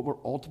 What we're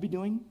all to be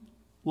doing?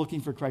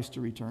 Looking for Christ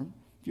to return.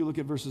 If you look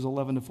at verses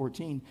 11 to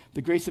 14,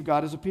 the grace of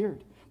God has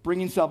appeared,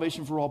 bringing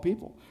salvation for all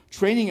people,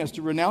 training us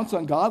to renounce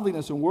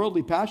ungodliness and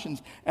worldly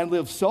passions and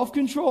live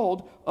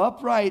self-controlled,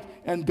 upright,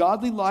 and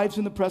godly lives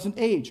in the present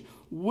age,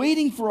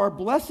 waiting for our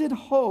blessed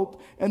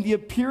hope and the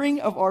appearing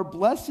of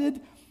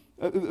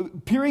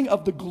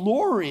the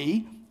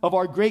glory of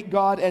our great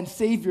God and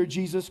Savior,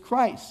 Jesus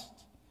Christ,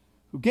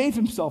 who gave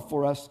himself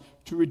for us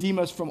to redeem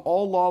us from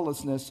all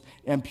lawlessness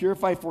and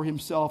purify for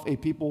himself a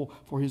people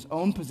for his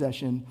own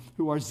possession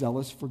who are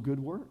zealous for good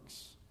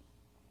works.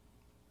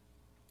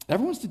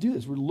 Everyone's to do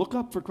this. We're to look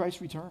up for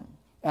Christ's return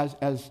as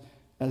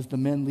the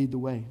men lead the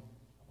way.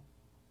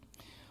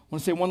 I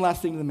want to say one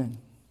last thing to the men.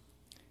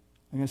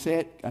 I'm going to say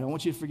it. I don't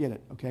want you to forget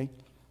it, okay?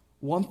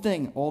 One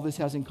thing all this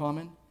has in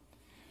common,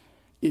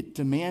 it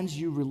demands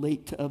you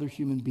relate to other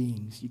human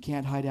beings. You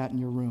can't hide out in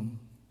your room.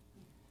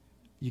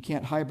 You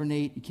can't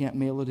hibernate. You can't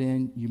mail it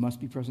in. You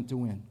must be present to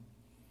win.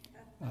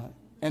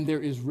 And there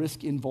is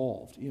risk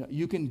involved.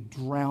 You can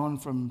drown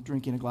from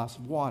drinking a glass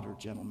of water,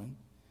 gentlemen.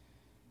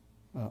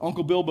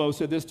 Uncle Bilbo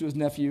said this to his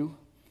nephew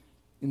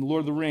in The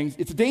Lord of the Rings.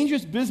 It's a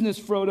dangerous business,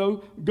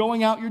 Frodo,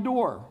 going out your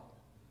door.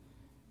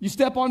 You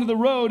step onto the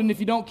road, and if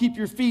you don't keep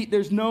your feet,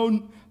 there's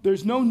no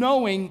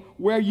knowing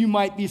where you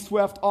might be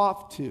swept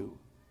off to.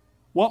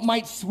 What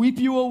might sweep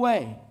you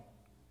away?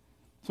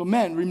 So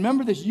men,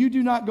 remember this, you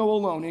do not go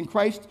alone. In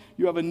Christ,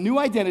 you have a new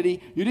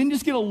identity. You didn't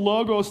just get a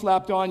logo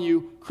slapped on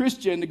you,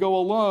 Christian, to go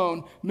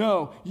alone.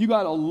 No, you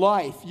got a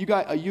life. You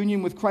got a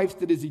union with Christ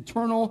that is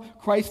eternal.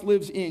 Christ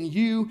lives in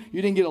you.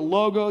 You didn't get a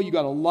logo, you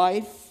got a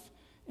life,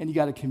 and you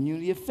got a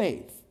community of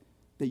faith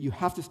that you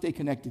have to stay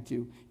connected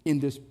to in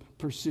this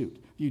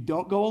pursuit. You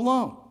don't go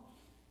alone.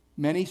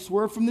 Many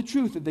swerve from the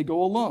truth that they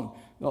go alone.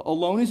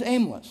 Alone is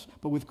aimless.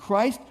 But with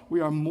Christ,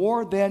 we are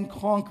more than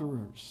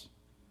conquerors.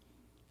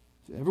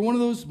 Every one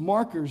of those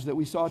markers that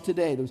we saw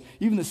today,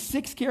 even the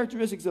 6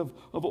 characteristics of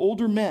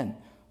older men,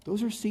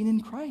 those are seen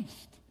in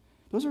Christ.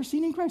 Those are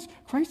seen in Christ.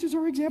 Christ is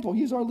our example.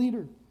 He is our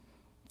leader.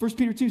 1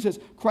 Peter 2 says,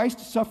 Christ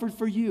suffered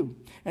for you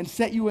and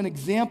set you an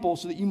example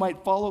so that you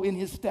might follow in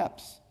his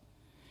steps.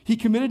 He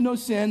committed no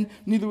sin,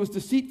 neither was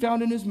deceit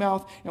found in his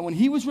mouth. And when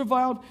he was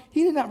reviled,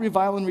 he did not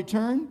revile in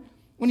return.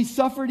 When he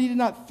suffered, he did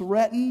not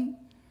threaten,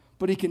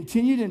 but he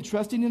continued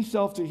entrusting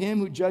himself to him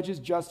who judges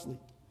justly.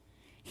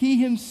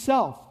 He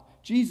himself,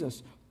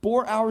 Jesus,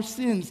 bore our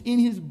sins in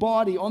his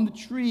body on the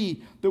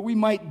tree that we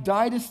might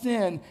die to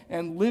sin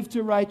and live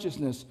to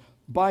righteousness.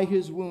 By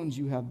his wounds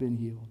you have been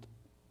healed.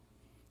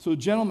 So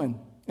gentlemen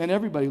And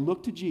everybody,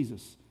 look to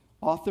Jesus,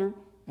 author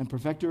and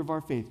perfecter of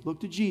our faith. Look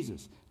to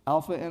Jesus,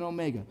 Alpha and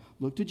Omega.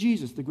 Look to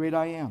Jesus, the great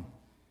I am.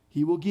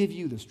 He will give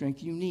you the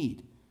strength you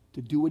need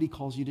to do what he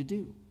calls you to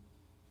do.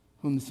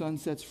 Whom the Son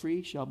sets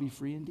free shall be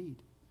free indeed.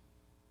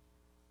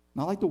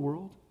 Not like the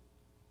world,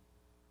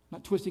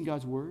 not twisting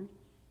God's word,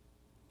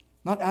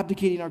 not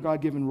abdicating our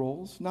God-given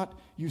roles, not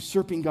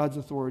usurping God's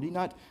authority,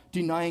 not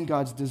denying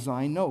God's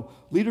design. No,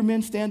 leader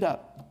men stand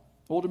up,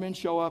 older men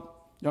show up,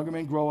 younger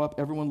men grow up,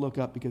 everyone look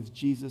up because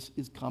Jesus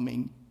is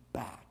coming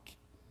back.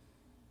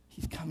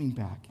 He's coming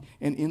back.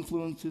 And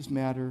influences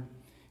matter,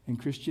 and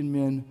Christian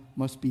men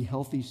must be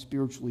healthy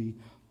spiritually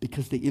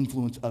because they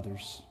influence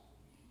others,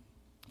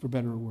 for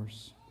better or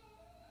worse.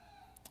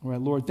 All right,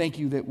 Lord, thank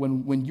you that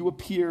when you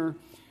appear,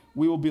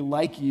 we will be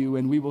like you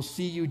and we will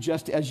see you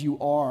just as you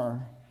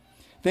are.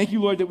 Thank you,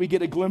 Lord, that we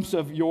get a glimpse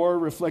of your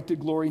reflected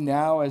glory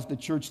now as the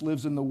church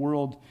lives in the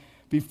world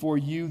before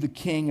you, the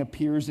King,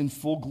 appears in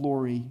full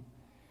glory.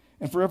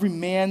 And for every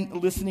man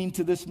listening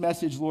to this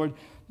message, Lord,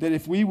 that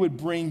if we would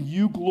bring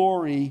you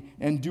glory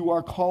and do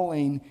our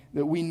calling,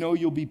 that we know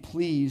you'll be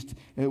pleased,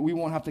 that we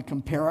won't have to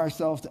compare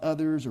ourselves to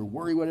others or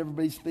worry what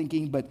everybody's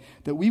thinking, but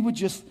that we would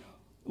just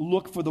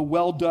look for the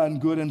well done,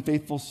 good and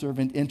faithful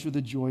servant, enter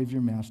the joy of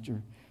your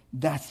master.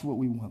 That's what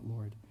we want,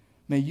 Lord.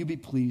 May you be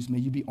pleased, may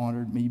you be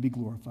honored, may you be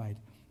glorified.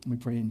 And we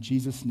pray in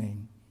Jesus'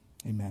 name,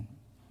 amen.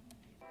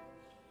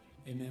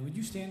 Amen. Would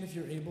you stand if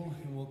you're able,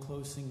 and we'll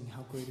close singing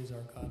How Great Is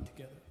Our God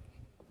together.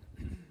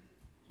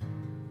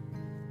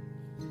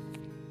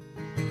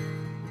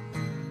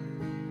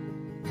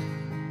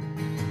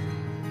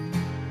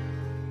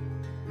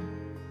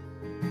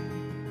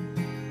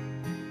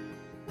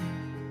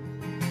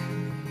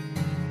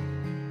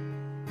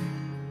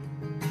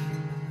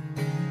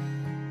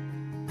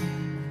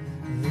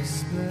 The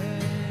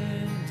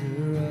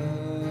splendor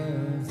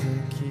of the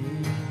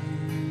King,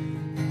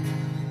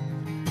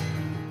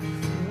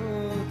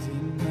 clothed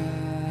in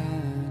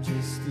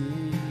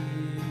majesty,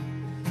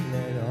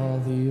 let all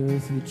the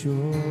earth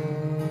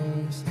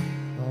rejoice,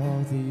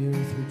 all the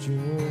earth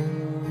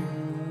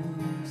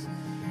rejoice.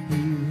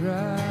 He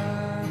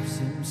wraps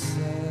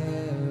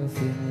himself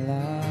in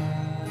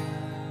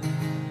light,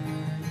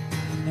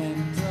 and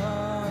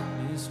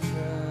darkness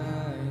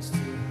tries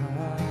to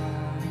hide.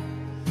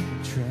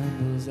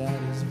 Trembles at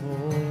his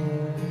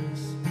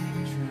voice,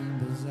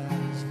 trembles at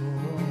his voice.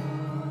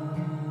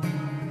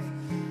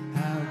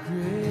 How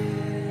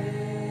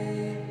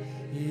great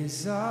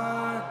is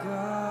our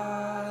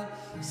God?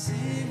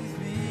 Sing with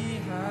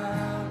me,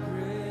 how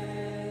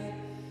great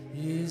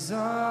is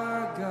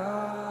our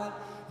God?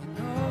 And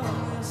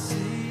all will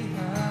see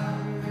how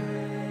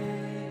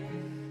great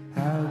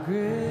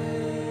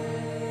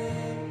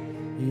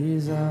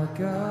is our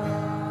God.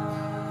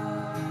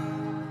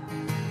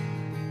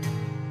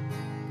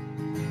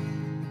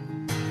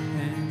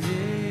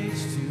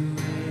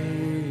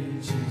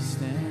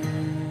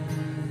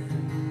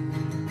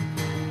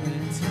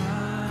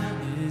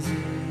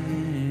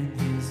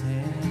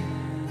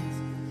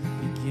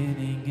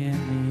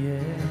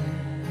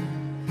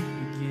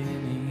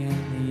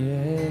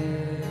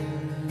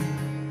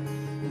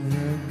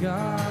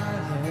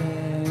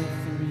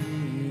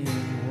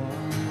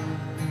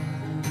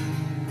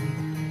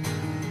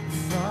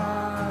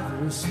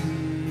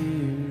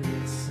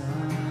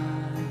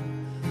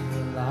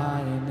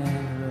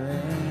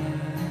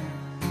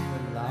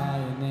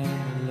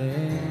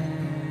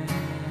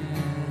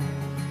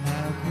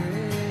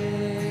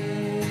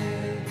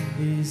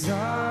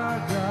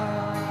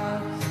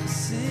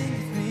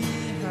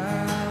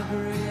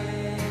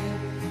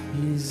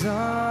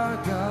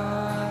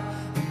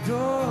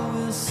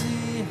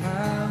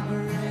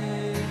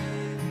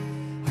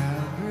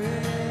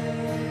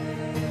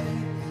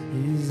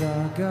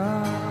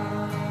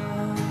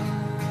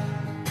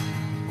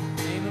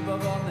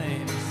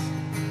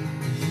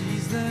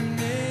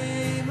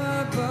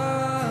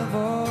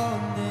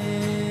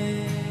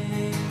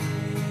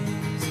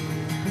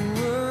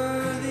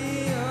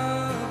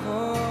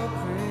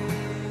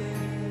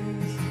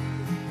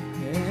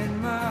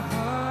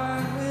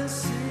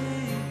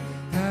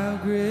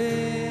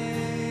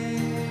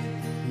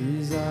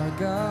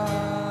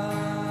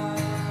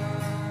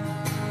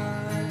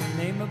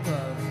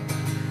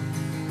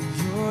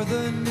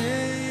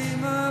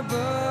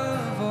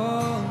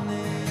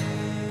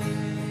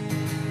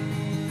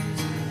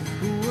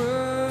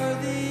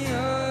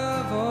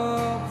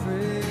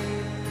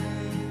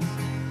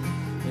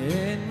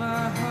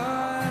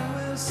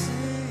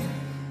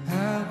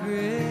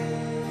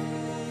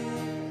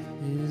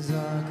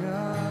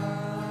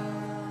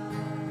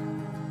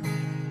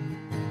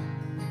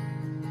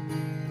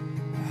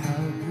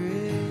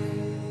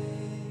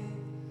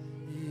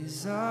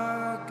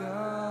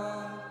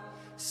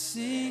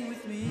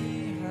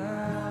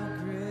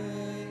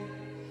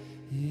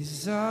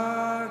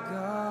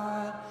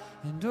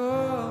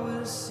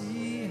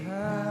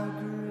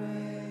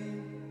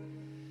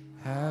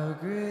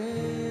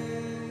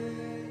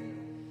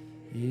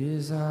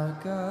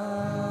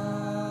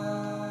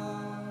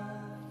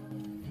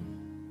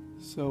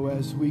 So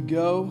as we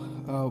go,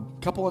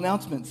 a few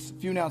announcements.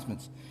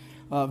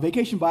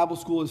 Vacation Bible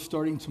School is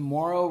starting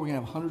tomorrow. We're going to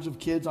have hundreds of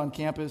kids on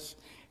campus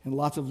and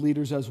lots of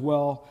leaders as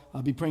well.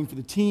 Be praying for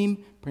the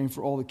team, praying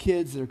for all the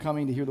kids that are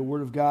coming to hear the Word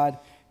of God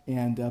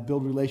and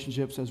build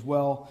relationships as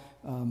well.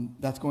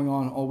 That's going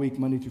on all week,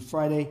 Monday through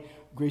Friday.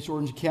 Grace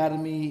Orange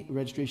Academy,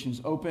 registration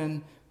is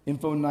open.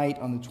 Info night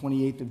on the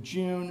 28th of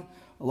June.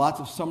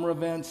 Lots of summer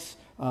events.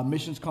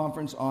 Missions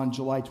conference on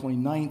July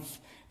 29th.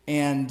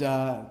 And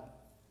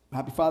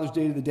happy Father's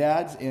Day to the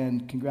dads,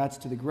 and congrats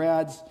to the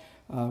grads.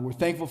 We're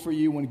thankful for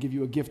you. We want to give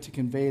you a gift to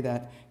convey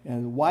that.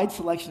 And a wide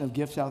selection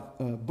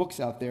of books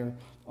out there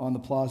on the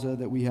plaza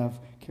that we have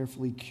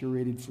carefully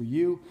curated for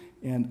you.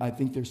 And I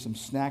think there's some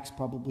snacks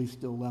probably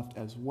still left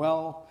as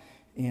well.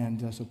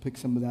 And so pick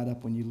some of that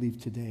up when you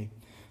leave today.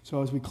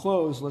 So as we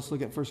close, let's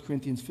look at 1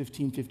 Corinthians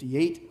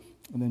 15:58,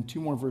 and then two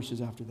more verses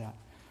after that.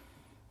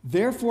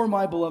 Therefore,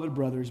 my beloved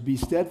brothers, be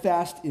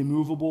steadfast,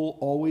 immovable,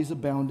 always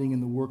abounding in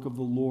the work of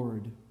the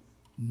Lord,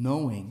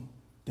 knowing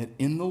that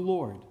in the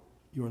Lord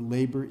your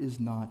labor is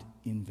not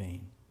in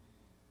vain.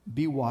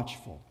 Be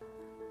watchful.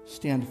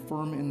 Stand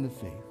firm in the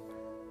faith.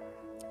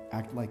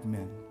 Act like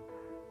men.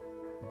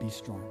 Be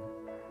strong.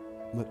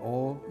 Let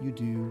all you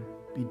do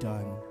be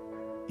done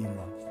in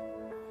love.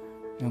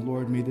 And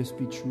Lord, may this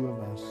be true of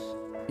us.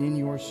 In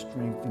your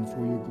strength and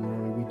for your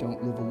glory, we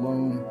don't live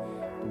alone,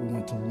 but we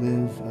want to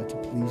live to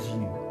please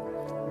you.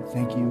 We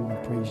thank you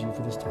and praise you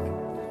for this time.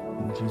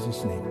 In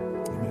Jesus' name,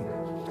 amen.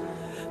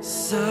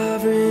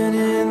 Sovereign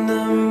in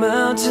the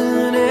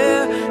mountain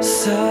air,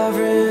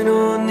 sovereign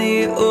on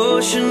the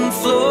ocean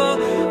floor,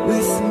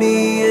 with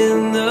me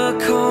in the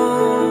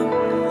calm,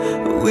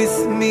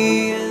 with me